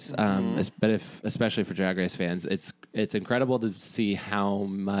Drag Race. But especially for Drag Race fans, it's incredible to see how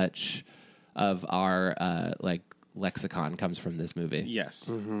much of our like lexicon comes from this movie.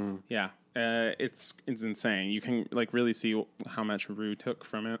 Yes. Yeah. It's insane. You can like really see how much Rue took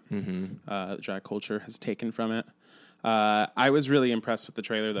from it. Drag culture has taken from it. I was really impressed with the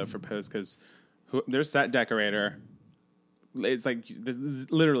trailer though for Pose because their set decorator. It's like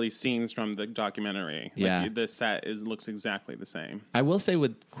literally scenes from the documentary. Yeah. Like, the set looks exactly the same. I will say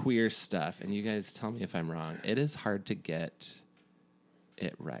with queer stuff, and you guys tell me if I'm wrong, it is hard to get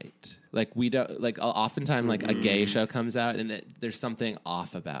it right. Like we don't like oftentimes like a gay show comes out and there's something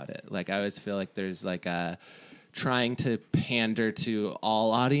off about it. Like I always feel like there's like a trying to pander to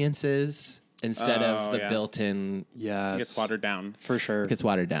all audiences instead of the built-in. Yes. It gets watered down. For sure. It gets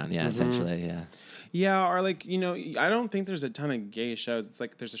watered down. Yeah, essentially. Yeah. Yeah, or like, I don't think there's a ton of gay shows. It's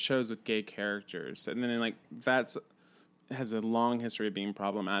like there's shows with gay characters. And then like has a long history of being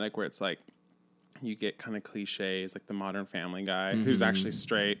problematic where it's like you get kind of cliches like the Modern Family guy who's actually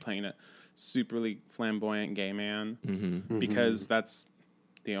straight playing a superly flamboyant gay man because that's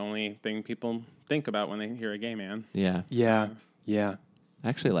the only thing people think about when they hear a gay man. Yeah. Yeah. Yeah. I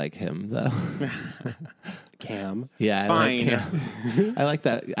actually like him though. Cam. Yeah, Fine. I like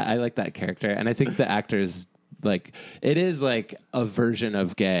that character, and I think the actor is like it is like a version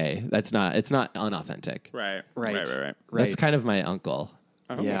of gay. It's not unauthentic. Right. That's kind of my uncle.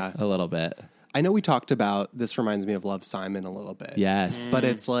 Yeah. A little bit. I know we talked about, this reminds me of Love, Simon a little bit. Yes. But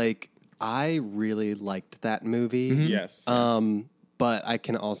it's like, I really liked that movie. Yes. But I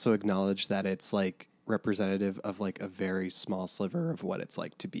can also acknowledge that it's like representative of like a very small sliver of what it's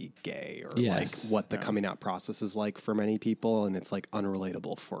like to be gay, or like what the coming out process is like for many people. And it's like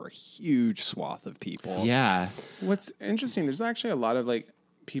unrelatable for a huge swath of people. Yeah. What's interesting, there's actually a lot of like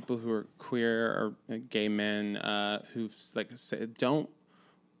people who are queer or gay men who like don't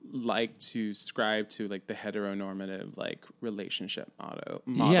like to subscribe to like the heteronormative like relationship model.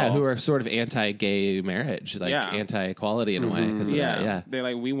 Yeah, who are sort of anti-gay marriage, like anti-equality in a way. Because they're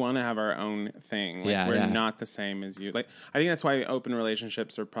like, we want to have our own thing. Like, we're not the same as you. Like, I think that's why open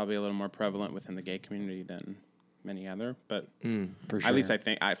relationships are probably a little more prevalent within the gay community than many other, but for sure. At least I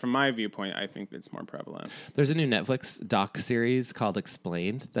think, from my viewpoint, I think it's more prevalent. There's a new Netflix doc series called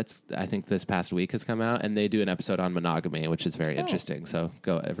Explained. That's, I think, this past week has come out, and they do an episode on monogamy, which is very interesting. So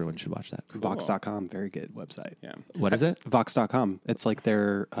everyone should watch that. Cool. Vox.com, very good website. Yeah. What is it? Vox.com. It's like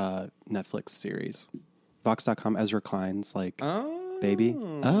their Netflix series. Vox.com, Ezra Klein's like baby.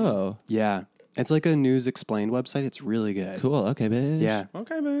 Oh. Yeah. It's like a news explained website. It's really good. Cool. Okay, bitch. Yeah.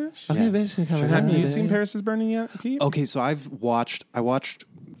 Okay, bitch. Okay, Yeah. bitch. Have you seen Paris is Burning yet, Pete? Okay, so I watched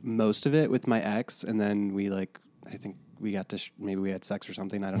most of it with my ex, and then we like, I think we got maybe we had sex or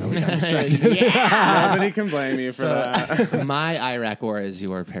something. I don't know. We got distracted. Nobody can blame you for that. My Iraq war is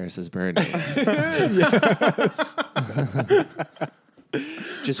your Paris is Burning.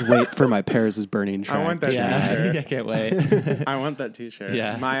 Just wait for my Paris is Burning track. I want that Yeah, t-shirt. I can't wait. I want that t-shirt.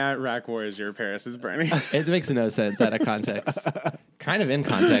 Yeah. My Iraq war is your Paris is burning. It makes no sense out of context. Kind of in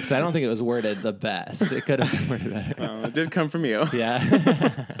context. I don't think it was worded the best. It could have been worded better. Well, it did come from you. Yeah.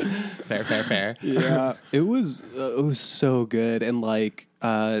 Fair. Yeah, it was so good, and like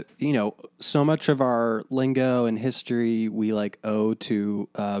so much of our lingo and history we like owe to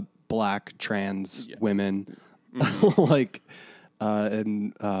black trans women, like.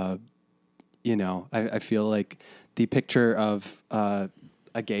 I feel like the picture of a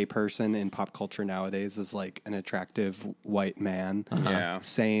gay person in pop culture nowadays is like an attractive white man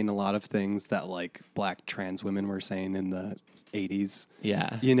saying a lot of things that like black trans women were saying in the 80s.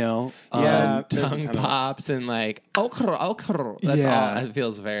 Yeah. There's Tongue pops and like, okra. That's all. It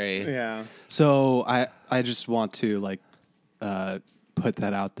feels very... Yeah. So I just want to like... put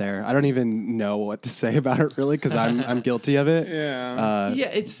that out there. I don't even know what to say about it really, because I'm guilty of it.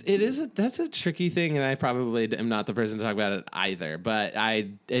 That's a tricky thing, and I probably am not the person to talk about it either. But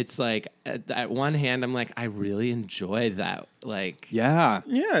it's like at one hand, I'm like, I really enjoy that. Like,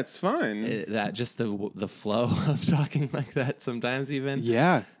 it's fun. That just the flow of talking like that sometimes even.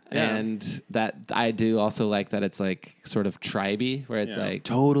 Yeah. And that I do also like that it's like sort of tribey, where it's like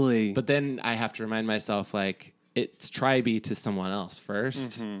totally. But then I have to remind myself like, it's tribey to someone else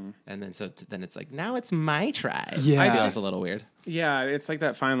first, and then then it's like, now it's my tribe. Yeah, I feel it's a little weird. Yeah, it's like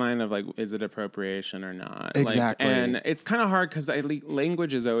that fine line of like, is it appropriation or not? Exactly. Like, and it's kind of hard because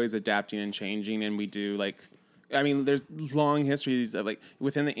language is always adapting and changing, and we do like, I mean, there's long histories of like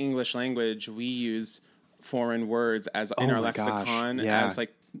within the English language, we use foreign words as in our lexicon as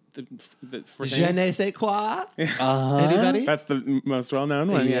like for Je things. ne sais quoi. Anybody? That's the most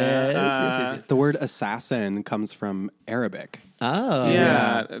well-known one. Yes. The word assassin comes from Arabic. Oh.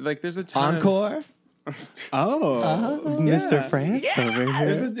 Yeah. Like there's a ton Encore. Mr. France over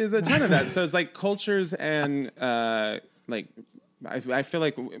here. There's a ton of that. So it's like cultures and like I feel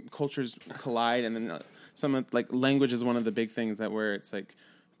like cultures collide, and then some of, like language is one of the big things that where it's like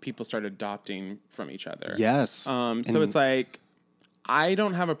people start adopting from each other. Yes. So it's like I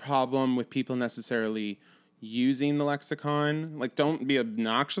don't have a problem with people necessarily using the lexicon. Like, don't be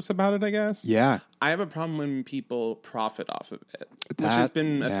obnoxious about it, I guess. Yeah. I have a problem when people profit off of it, which has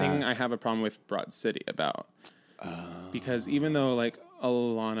been a thing I have a problem with Broad City about. Because even though, like,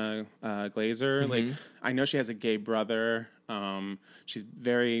 Alana Glazer, like, I know she has a gay brother. She's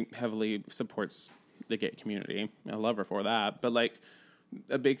very heavily supports the gay community. I love her for that. But, like,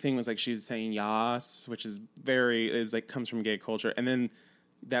 a big thing was like she was saying yas, which is like comes from gay culture, and then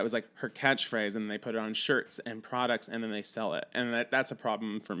that was like her catchphrase, and they put it on shirts and products, and then they sell it, and that's a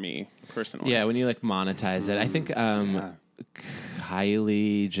problem for me personally. Yeah, when you like monetize it, I think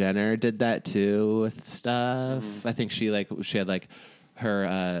Kylie Jenner did that too with stuff. I think she had like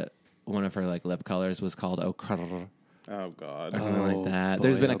her one of her like lip colors was called Okra. Oh God. Or something like that.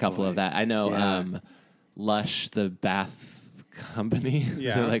 There's been a couple of that. I know Lush, the bath company,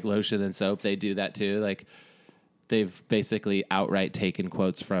 the like lotion and soap, they do that too. Like they've basically outright taken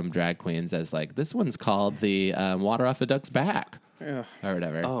quotes from drag queens as like, this one's called the water off a duck's back or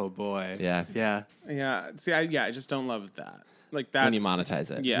whatever. Oh boy. Yeah. Yeah. Yeah. See, I just don't love that. Like that's When you monetize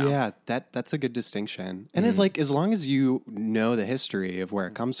it. Yeah. Yeah, that's a good distinction. And it's like, as long as you know the history of where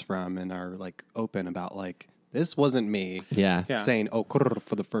it comes from and are like open about like, this wasn't me Yeah. Yeah. saying, oh,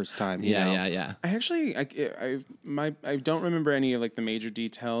 for the first time. You know? Yeah. I actually, I don't remember any of like the major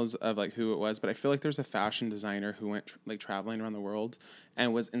details of like who it was, but I feel like there's a fashion designer who went like traveling around the world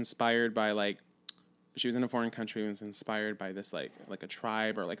and was inspired by like, she was in a foreign country and was inspired by this like a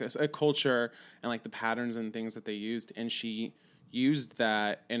tribe or like a culture and like the patterns and things that they used, and she used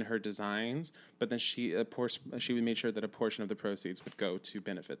that in her designs, but then she made sure that a portion of the proceeds would go to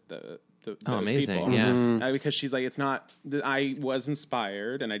benefit those amazing. people. Yeah. Because she's like, it's not. I was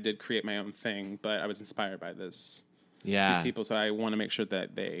inspired and I did create my own thing, but I was inspired by these people, so I want to make sure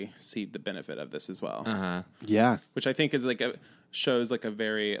that they see the benefit of this as well. Uh-huh. Yeah. Which I think is like shows like a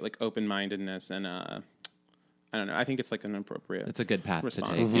very like open-mindedness and I don't know. I think it's like an appropriate. It's a good path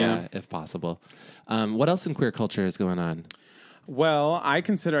response. to take, if possible. What else in queer culture is going on? Well, I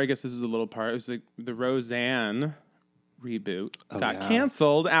consider, I guess this is a little part. It was like the Roseanne reboot got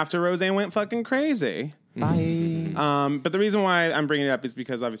canceled after Roseanne went fucking crazy. Bye. But the reason why I'm bringing it up is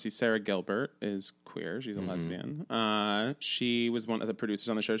because obviously Sarah Gilbert is queer. She's a lesbian. She was one of the producers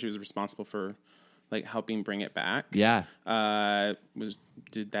on the show. She was responsible for like helping bring it back. Yeah.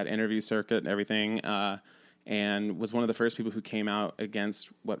 Did that interview circuit and everything. And was one of the first people who came out against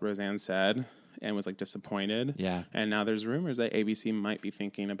what Roseanne said and was like disappointed. Yeah. And now there's rumors that ABC might be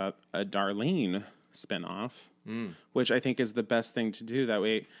thinking about a Darlene spinoff, which I think is the best thing to do. That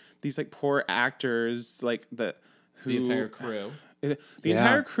way, these like poor actors, like the entire crew. The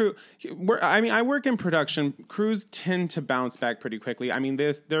entire crew. I work in production. Crews tend to bounce back pretty quickly. I mean,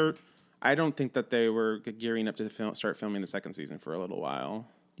 I don't think that they were gearing up to start filming the second season for a little while.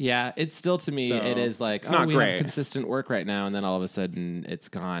 Yeah, it's still, to me, So, it is like, it's not we great. have consistent work right now, and then all of a sudden it's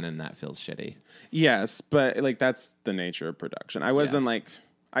gone, and that feels shitty. Yes, but like that's the nature of production. I wasn't like,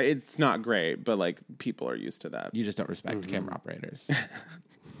 it's not great, but like people are used to that. You just don't respect camera operators.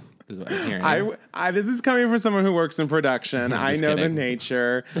 Is what I'm hearing. This is coming from someone who works in production. I know kidding. the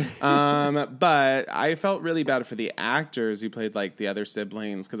nature, but I felt really bad for the actors who played like the other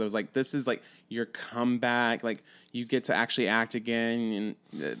siblings, because I was like, this is like your comeback, like you get to actually act again,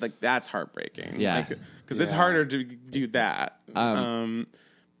 and like that's heartbreaking. Yeah, because it's harder to do that.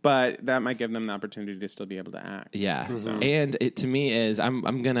 But that might give them the opportunity to still be able to act. Yeah. And it to me is, I'm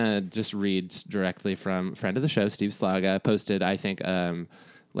going to just read directly from friend of the show, Steve Slaga, posted, I think,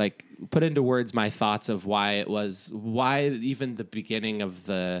 like put into words my thoughts of why even the beginning of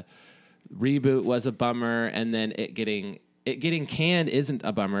the reboot was a bummer, and then it getting canned isn't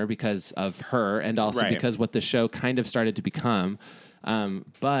a bummer because of her, and also because what the show kind of started to become.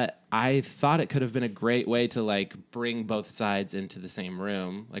 But I thought it could have been a great way to like bring both sides into the same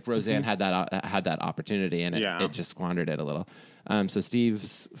room. Like Roseanne had that opportunity, and it just squandered it a little. So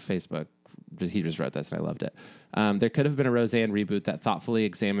Steve's Facebook, he just wrote this, and I loved it. There could have been a Roseanne reboot that thoughtfully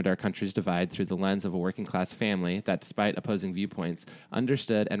examined our country's divide through the lens of a working-class family that, despite opposing viewpoints,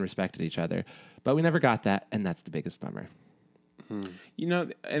 understood and respected each other. But we never got that, and that's the biggest bummer. You know,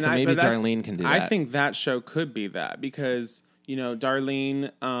 and So maybe Darlene can do that. I think that show could be that, because you know,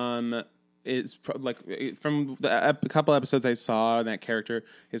 Darlene is like from a couple episodes I saw, that character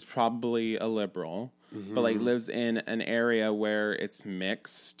is probably a liberal. But like lives in an area where it's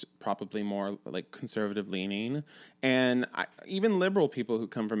mixed, probably more like conservative leaning, and even liberal people who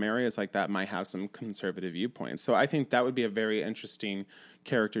come from areas like that might have some conservative viewpoints. So I think that would be a very interesting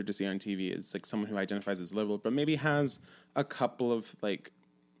character to see on TV, is like someone who identifies as liberal, but maybe has a couple of like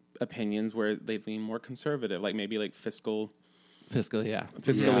opinions where they lean more conservative, like maybe like fiscally,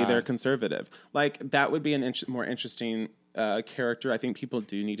 they're conservative. Like that would be an more interesting character. I think people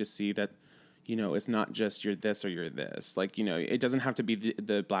do need to see that. You know, it's not just you're this or you're this. Like, you know, it doesn't have to be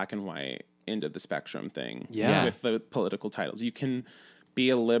the black and white end of the spectrum thing with the political titles. You can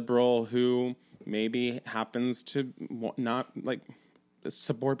be a liberal who maybe happens to not, like,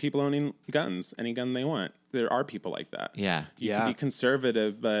 support people owning guns, any gun they want. There are people like that. Yeah. You can be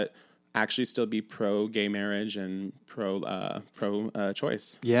conservative, but actually still be pro-gay marriage and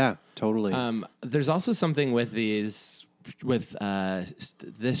pro-choice. Yeah, totally. There's also something with these... with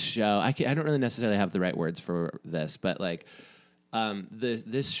this show, I don't really necessarily have the right words for this, but like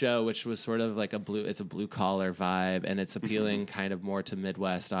this show, which was sort of like it's a blue collar vibe, and it's appealing kind of more to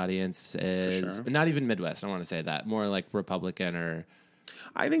Midwest audiences, not even Midwest. I don't want to say that, more like Republican or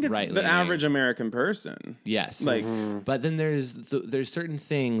I think it's right-leaning. the average American person. Yes. Like, but then there's certain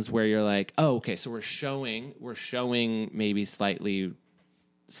things where you're like, oh, okay, so we're showing maybe slightly,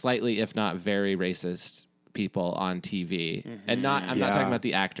 if not very racist people on TV, and I'm not talking about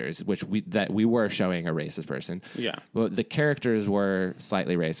the actors, which we were showing a racist person. Yeah, but the characters were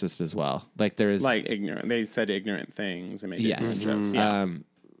slightly racist as well. Like there's like ignorant. They said ignorant things and made ignorant jokes.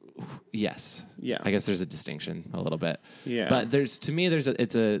 Yes. Yeah. I guess there's a distinction a little bit. Yeah. But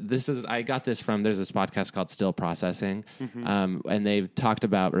I got this from, there's this podcast called Still Processing. And they've talked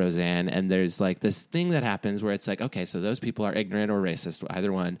about Roseanne, and there's like this thing that happens where it's like, okay, so those people are ignorant or racist,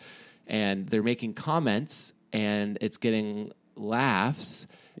 either one. And they're making comments and it's getting laughs.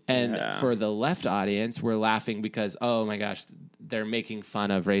 And for the left audience, we're laughing because, oh my gosh, they're making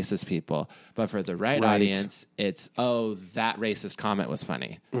fun of racist people. But for the right audience, it's, oh, that racist comment was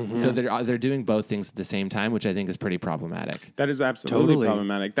funny. So they're doing both things at the same time, which I think is pretty problematic. That is absolutely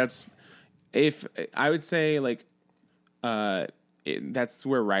problematic. That's I would say like that's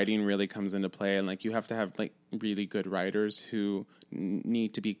where writing really comes into play, and like you have to have like really good writers who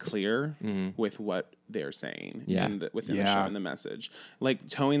need to be clear with what they're saying within the show and the message. Like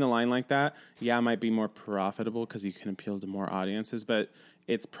towing the line like that, might be more profitable because you can appeal to more audiences, but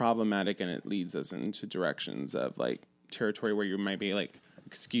it's problematic and it leads us into directions of like territory where you might be like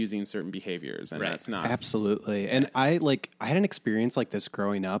excusing certain behaviors, and that's not absolutely. And I had an experience like this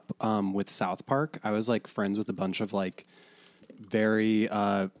growing up with South Park. I was like friends with a bunch of like very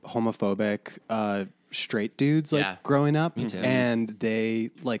homophobic straight dudes like growing up. Me too. And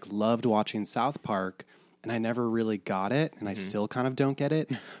they like loved watching South Park, and I never really got it, and I still kind of don't get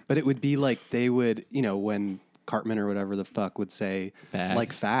it. But it would be like they would, when Cartman or whatever the fuck would say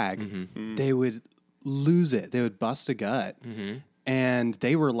fag, they would lose it. They would bust a gut. And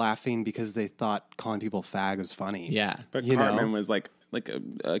they were laughing because they thought calling people fag was funny. Yeah. But Cartman was like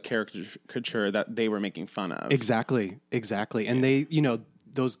a caricature that they were making fun of. Exactly. And they,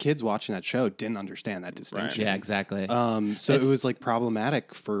 those kids watching that show didn't understand that distinction. Right. Yeah, exactly. So it was like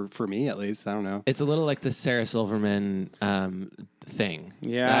problematic for me, at least. I don't know. It's a little like the Sarah Silverman thing.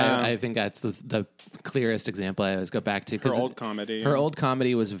 Yeah. I think that's the clearest example I always go back to. Her old comedy. Her old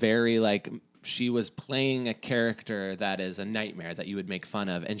comedy was very like, she was playing a character that is a nightmare that you would make fun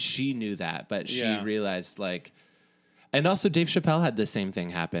of. And she knew that, but she realized like, and also Dave Chappelle had the same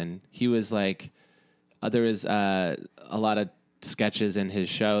thing happen. He was like, there was a lot of sketches in his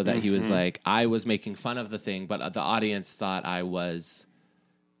show that he was like, I was making fun of the thing, but the audience thought I was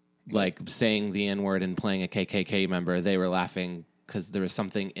like saying the N-word and playing a KKK member. They were laughing because there was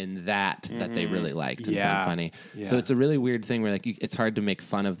something in that they really liked and found funny. Yeah. So it's a really weird thing where like it's hard to make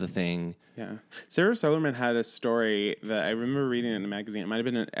fun of the thing. Yeah. Sarah Silverman had a story that I remember reading in a magazine. It might have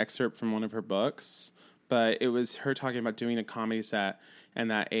been an excerpt from one of her books, but it was her talking about doing a comedy set, and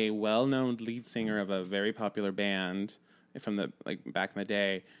that a well-known lead singer of a very popular band from the back in the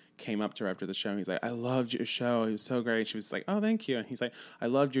day came up to her after the show. And he's like, I loved your show. It was so great. She was like, oh, thank you. And he's like, I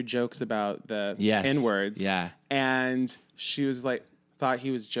loved your jokes about the N-words. Yeah. And she was like, thought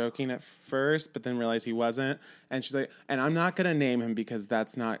he was joking at first, but then realized he wasn't. And she's like, and I'm not going to name him because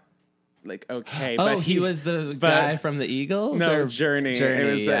that's not like okay. Oh, but he was the guy from the Eagles? No, or? Journey.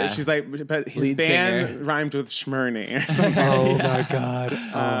 It was she's like, but his Lead band singer. rhymed with Schmurney or something. Oh my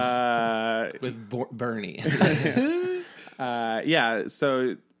God. With Bernie. Yeah,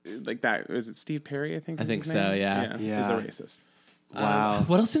 so like that. Was it Steve Perry, I think? I think his so, name? yeah. He's a racist. Wow.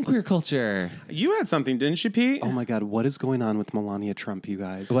 What else in queer culture? You had something, didn't you, Pete? Oh my God, what is going on with Melania Trump, you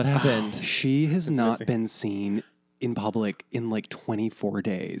guys? What happened? She has not missing. been seen in public in like 24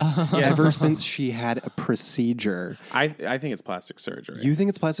 days. Ever since she had a procedure. I think it's plastic surgery. You think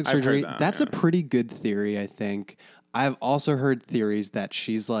it's plastic I've heard surgery? that, That's a pretty good theory, I think. I've also heard theories that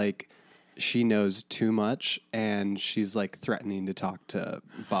she's like, she knows too much and she's like threatening to talk to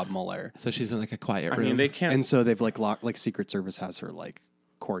Bob Mueller. So she's in like a quiet I room. mean, they can't. And so they've like locked, like Secret Service has her like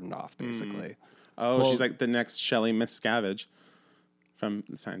cordoned off basically. She's like the next Shelley Miscavige from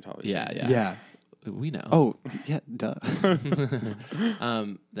Scientology. Yeah. We know. Oh, yeah, duh.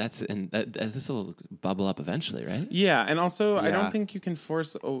 This will bubble up eventually, right? Yeah, and also I Yeah. don't think you can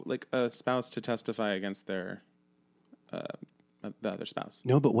force like a spouse to testify against their the other spouse.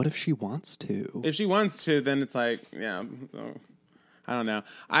 No, but what if she wants to? If she wants to, then it's like, yeah, I don't know.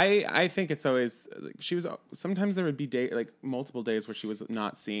 I think it's always like, she was. Sometimes there would be multiple days where she was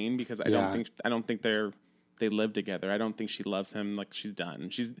not seen because I don't think they live together. I don't think she loves him. Like she's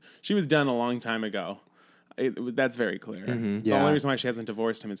done. She was done a long time ago. That's very clear. The Yeah. only reason why she hasn't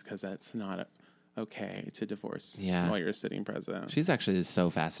divorced him is because that's not okay to divorce Yeah. while you're a sitting president. She's actually so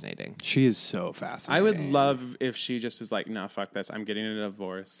fascinating. She is so fascinating. I would love if she just is like, no, fuck this. I'm getting a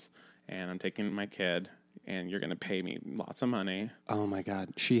divorce and I'm taking my kid and you're going to pay me lots of money. Oh my God.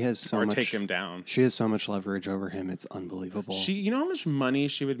 She has so Or much. take him down. She has so much leverage over him. It's unbelievable. You know how much money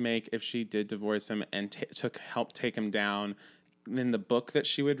she would make if she did divorce him and help take him down? Then the book that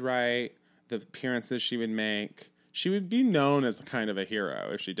she would write, the appearances she would make, she would be known as kind of a hero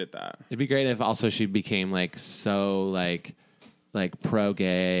if she did that. It'd be great if also she became like so like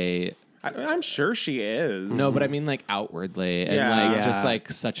pro-gay. I'm sure she is. No, but I mean like outwardly and Yeah. like Yeah. just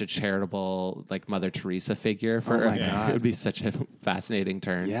like such a charitable like Mother Teresa figure for Oh my her. God. It would be such a fascinating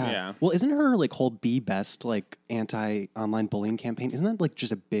turn. Yeah. Yeah. Well, isn't her like whole Be Best like anti-online bullying campaign? Isn't that like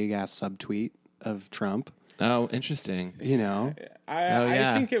just a big ass subtweet of Trump? Oh, interesting. You know?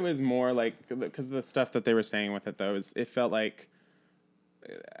 I think it was more like because the stuff that they were saying with it though it felt like.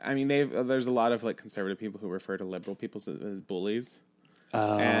 I mean, there's a lot of like conservative people who refer to liberal people as bullies.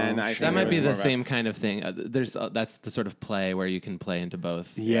 And I think That it might was be more the about- same kind of thing. That's the sort of play where you can play into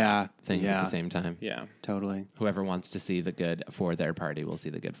both Yeah. things yeah. at the same time. Yeah. Totally. Whoever wants to see the good for their party will see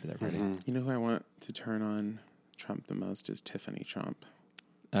the good for their party. You know who I want to turn on Trump the most is Tiffany Trump.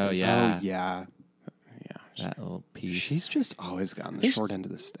 Oh yeah, Oh, yeah. Yeah. that little piece. She's just always gotten the short end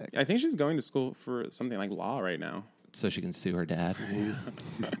of the stick. I think she's going to school for something like law right now. so she can sue her dad.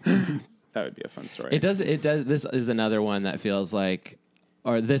 That would be a fun story. It does. This is another one that feels like,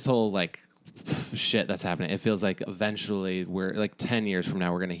 or this whole like shit that's happening. It feels like eventually we're like 10 years from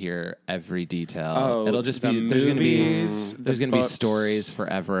now we're gonna hear every detail. Oh, It'll just the be movies, there's the gonna be books. stories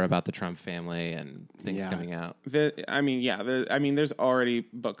forever about the Trump family and things Yeah. coming out. There's already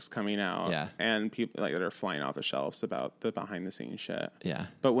books coming out. Yeah. And people like that are flying off the shelves about the behind the scenes shit. Yeah.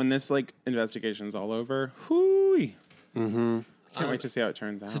 But when this like investigation's all over, hooey. Can't wait to see how it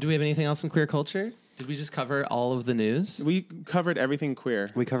turns out. So do we have anything else in queer culture? Did we just cover all of the news? We covered everything queer.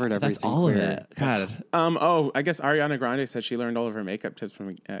 We covered everything. That's all of queer. it. God. I guess Ariana Grande said she learned all of her makeup tips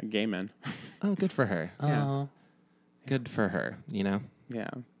from gay men. Oh, good for her. Oh, Good for her. You know. Yeah.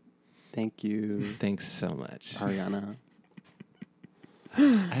 thank you, Thanks so much. Ariana.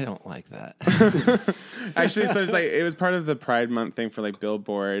 I don't like that. Actually, so it was part of the Pride Month thing for like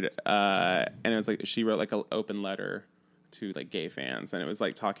Billboard, and it was like she wrote like an open letter to like gay fans, and it was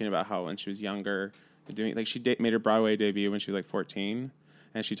like talking about how when she was younger, doing like she made her Broadway debut when she was like 14,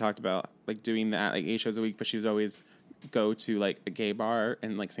 and she talked about like doing that like 8 shows a week, but she was always go to like a gay bar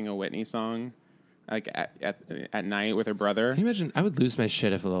and like sing a Whitney song, like at night with her brother. Can you imagine? I would lose my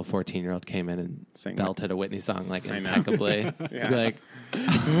shit if a little 14-year-old came in and Sang belted a Whitney song like know. impeccably. Yeah. Be like,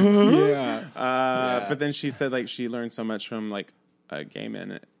 But then she said like she learned so much from like gay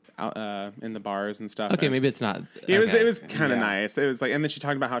men out in the bars and stuff. okay, and maybe it's not. it okay. was kind of nice. It was like, and then she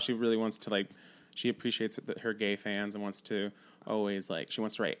talked about how she really wants to like, she appreciates her gay fans and wants to always like, she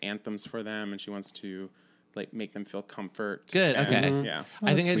wants to write anthems for them and she wants to like make them feel comfort. Good. And, Okay. Yeah.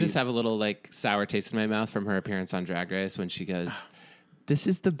 I think I sweet. just have a little like sour taste in my mouth from her appearance on Drag Race when she goes, "This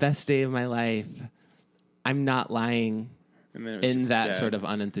is the best day of my life. I'm not lying." And then it was In just that dead. sort of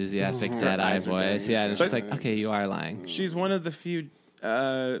unenthusiastic dead eye eyes are voice. dead. Yeah, and it's just But- like, okay, you are lying. She's one of the few.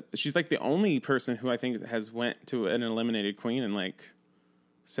 She's like the only person who I think has went to an eliminated queen and like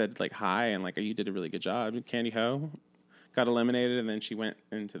said like hi and like you did a really good job. Candy Ho got eliminated and then she went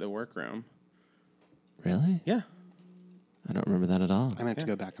into the workroom. Really? Yeah. I don't remember that at all. I might have to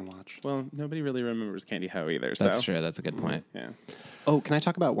go back and watch. Well, nobody really remembers Candy Ho either. That's so true. That's a good point. Yeah. Oh, can I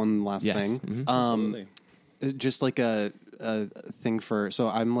talk about one last Yes. thing? Mhm. Absolutely. Just like a thing for. So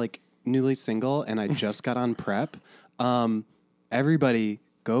I'm like newly single and I just got on PrEP. Everybody,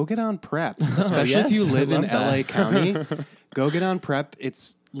 go get on PrEP, especially if yes, you I live in love that. LA County. Go get on PrEP.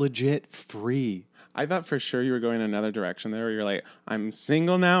 It's legit free. I thought for sure you were going another direction there where you're like, I'm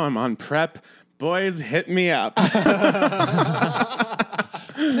single now, I'm on PrEP. Boys, hit me up.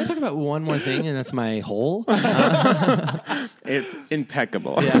 Can I talk about one more thing, and that's my hole? It's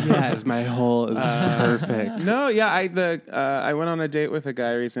impeccable. Yes, my hole is perfect. No, yeah, I went on a date with a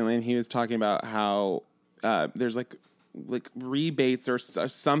guy recently, and he was talking about how there's like rebates or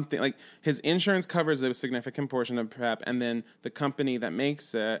something. Like his insurance covers a significant portion of PrEP, and then the company that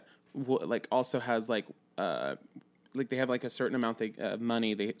makes it like also has like they have like a certain amount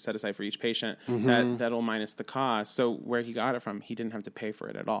money they set aside for each patient that'll minus the cost. So where he got it from, he didn't have to pay for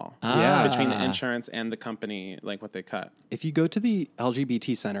it at all. Yeah. Between the insurance and the company, like what they cut. If you go to the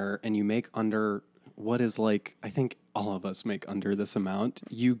LGBT center and you make under what is like, I think all of us make under this amount,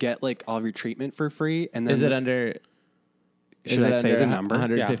 you get like all of your treatment for free. And then Is it under? Should I say the number?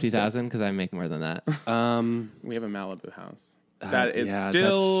 150,000? Because I make more than that. We have a Malibu house. that is Yeah,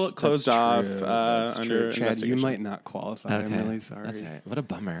 still that's closed true. off That's under true. Chad, you investigation. might not qualify. I'm really sorry. That's right. What a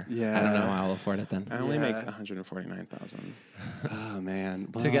bummer. Yeah. I don't know how I'll afford it then. I only make Yeah. $149,000. Oh man.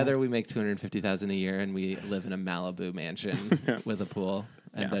 Well, Together we make $250,000 a year, and we live in a Malibu mansion with a pool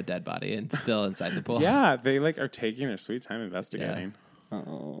and a dead body, and still inside the pool. Yeah, they are taking their sweet time investigating.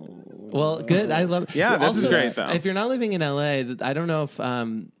 Well, good. I love. Yeah, this is also, great, though. If you're not living in LA, I don't know if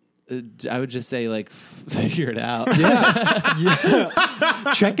I would just say figure it out.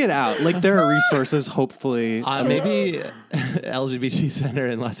 yeah. Check it out. There are resources. Hopefully, maybe LGBT Center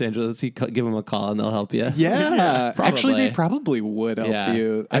in Los Angeles. You give them a call and they'll help you. Yeah, Probably. actually, they probably would help Yeah.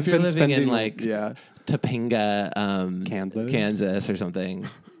 you. If you're living in Topanga, Kansas or something.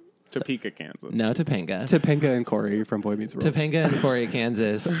 Topeka, Kansas. No, Topanga. Topanga and Corey from Boy Meets World. Topanga and Corey,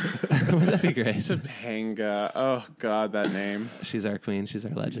 Kansas. Would that be great? Topanga. Oh, God, that name. She's our queen. She's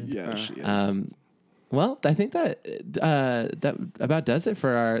our legend. Yeah, she is. Well, I think that that about does it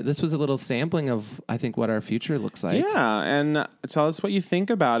for our. This was a little sampling of, I think, what our future looks like. Yeah, and tell us what you think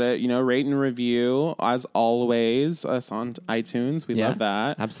about it. Rate and review, as always, us on iTunes. We love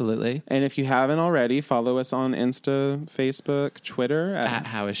that. Absolutely. And if you haven't already, follow us on Insta, Facebook, Twitter At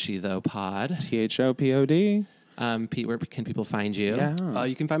How Is She Though Pod. THOPOD. Pete, where can people find you? Yeah.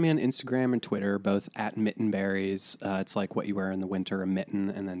 You can find me on Instagram and Twitter, both at Mittenberries. It's like what you wear in the winter, a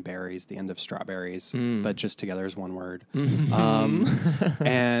mitten, and then berries, the end of strawberries, but just together as one word.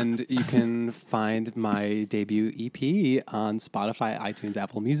 And you can find my debut EP on Spotify, iTunes,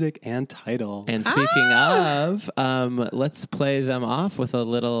 Apple Music, and Tidal. And speaking of, let's play them off with a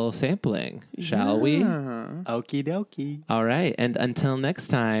little sampling, shall we? Okie dokie. All right. And until next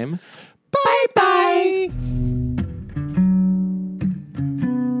time, Bye-bye.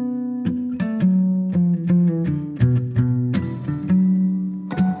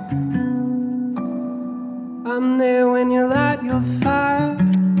 I'm there when you light your fire.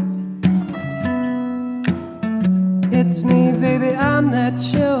 It's me, baby, I'm that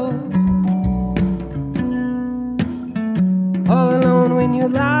chill. All alone when you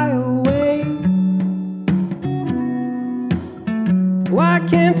lie awake. Why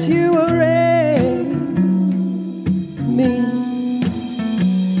can't you erase me?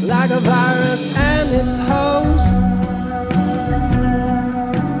 Like a virus and its host.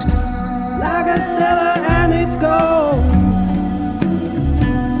 Like a cellar and its ghost.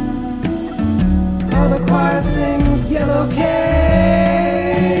 All the choir sings yellow cake.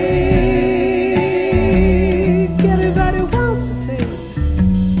 Everybody wants a taste.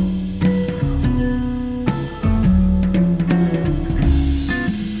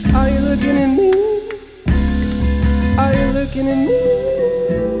 Are you looking at me? Are you looking at me?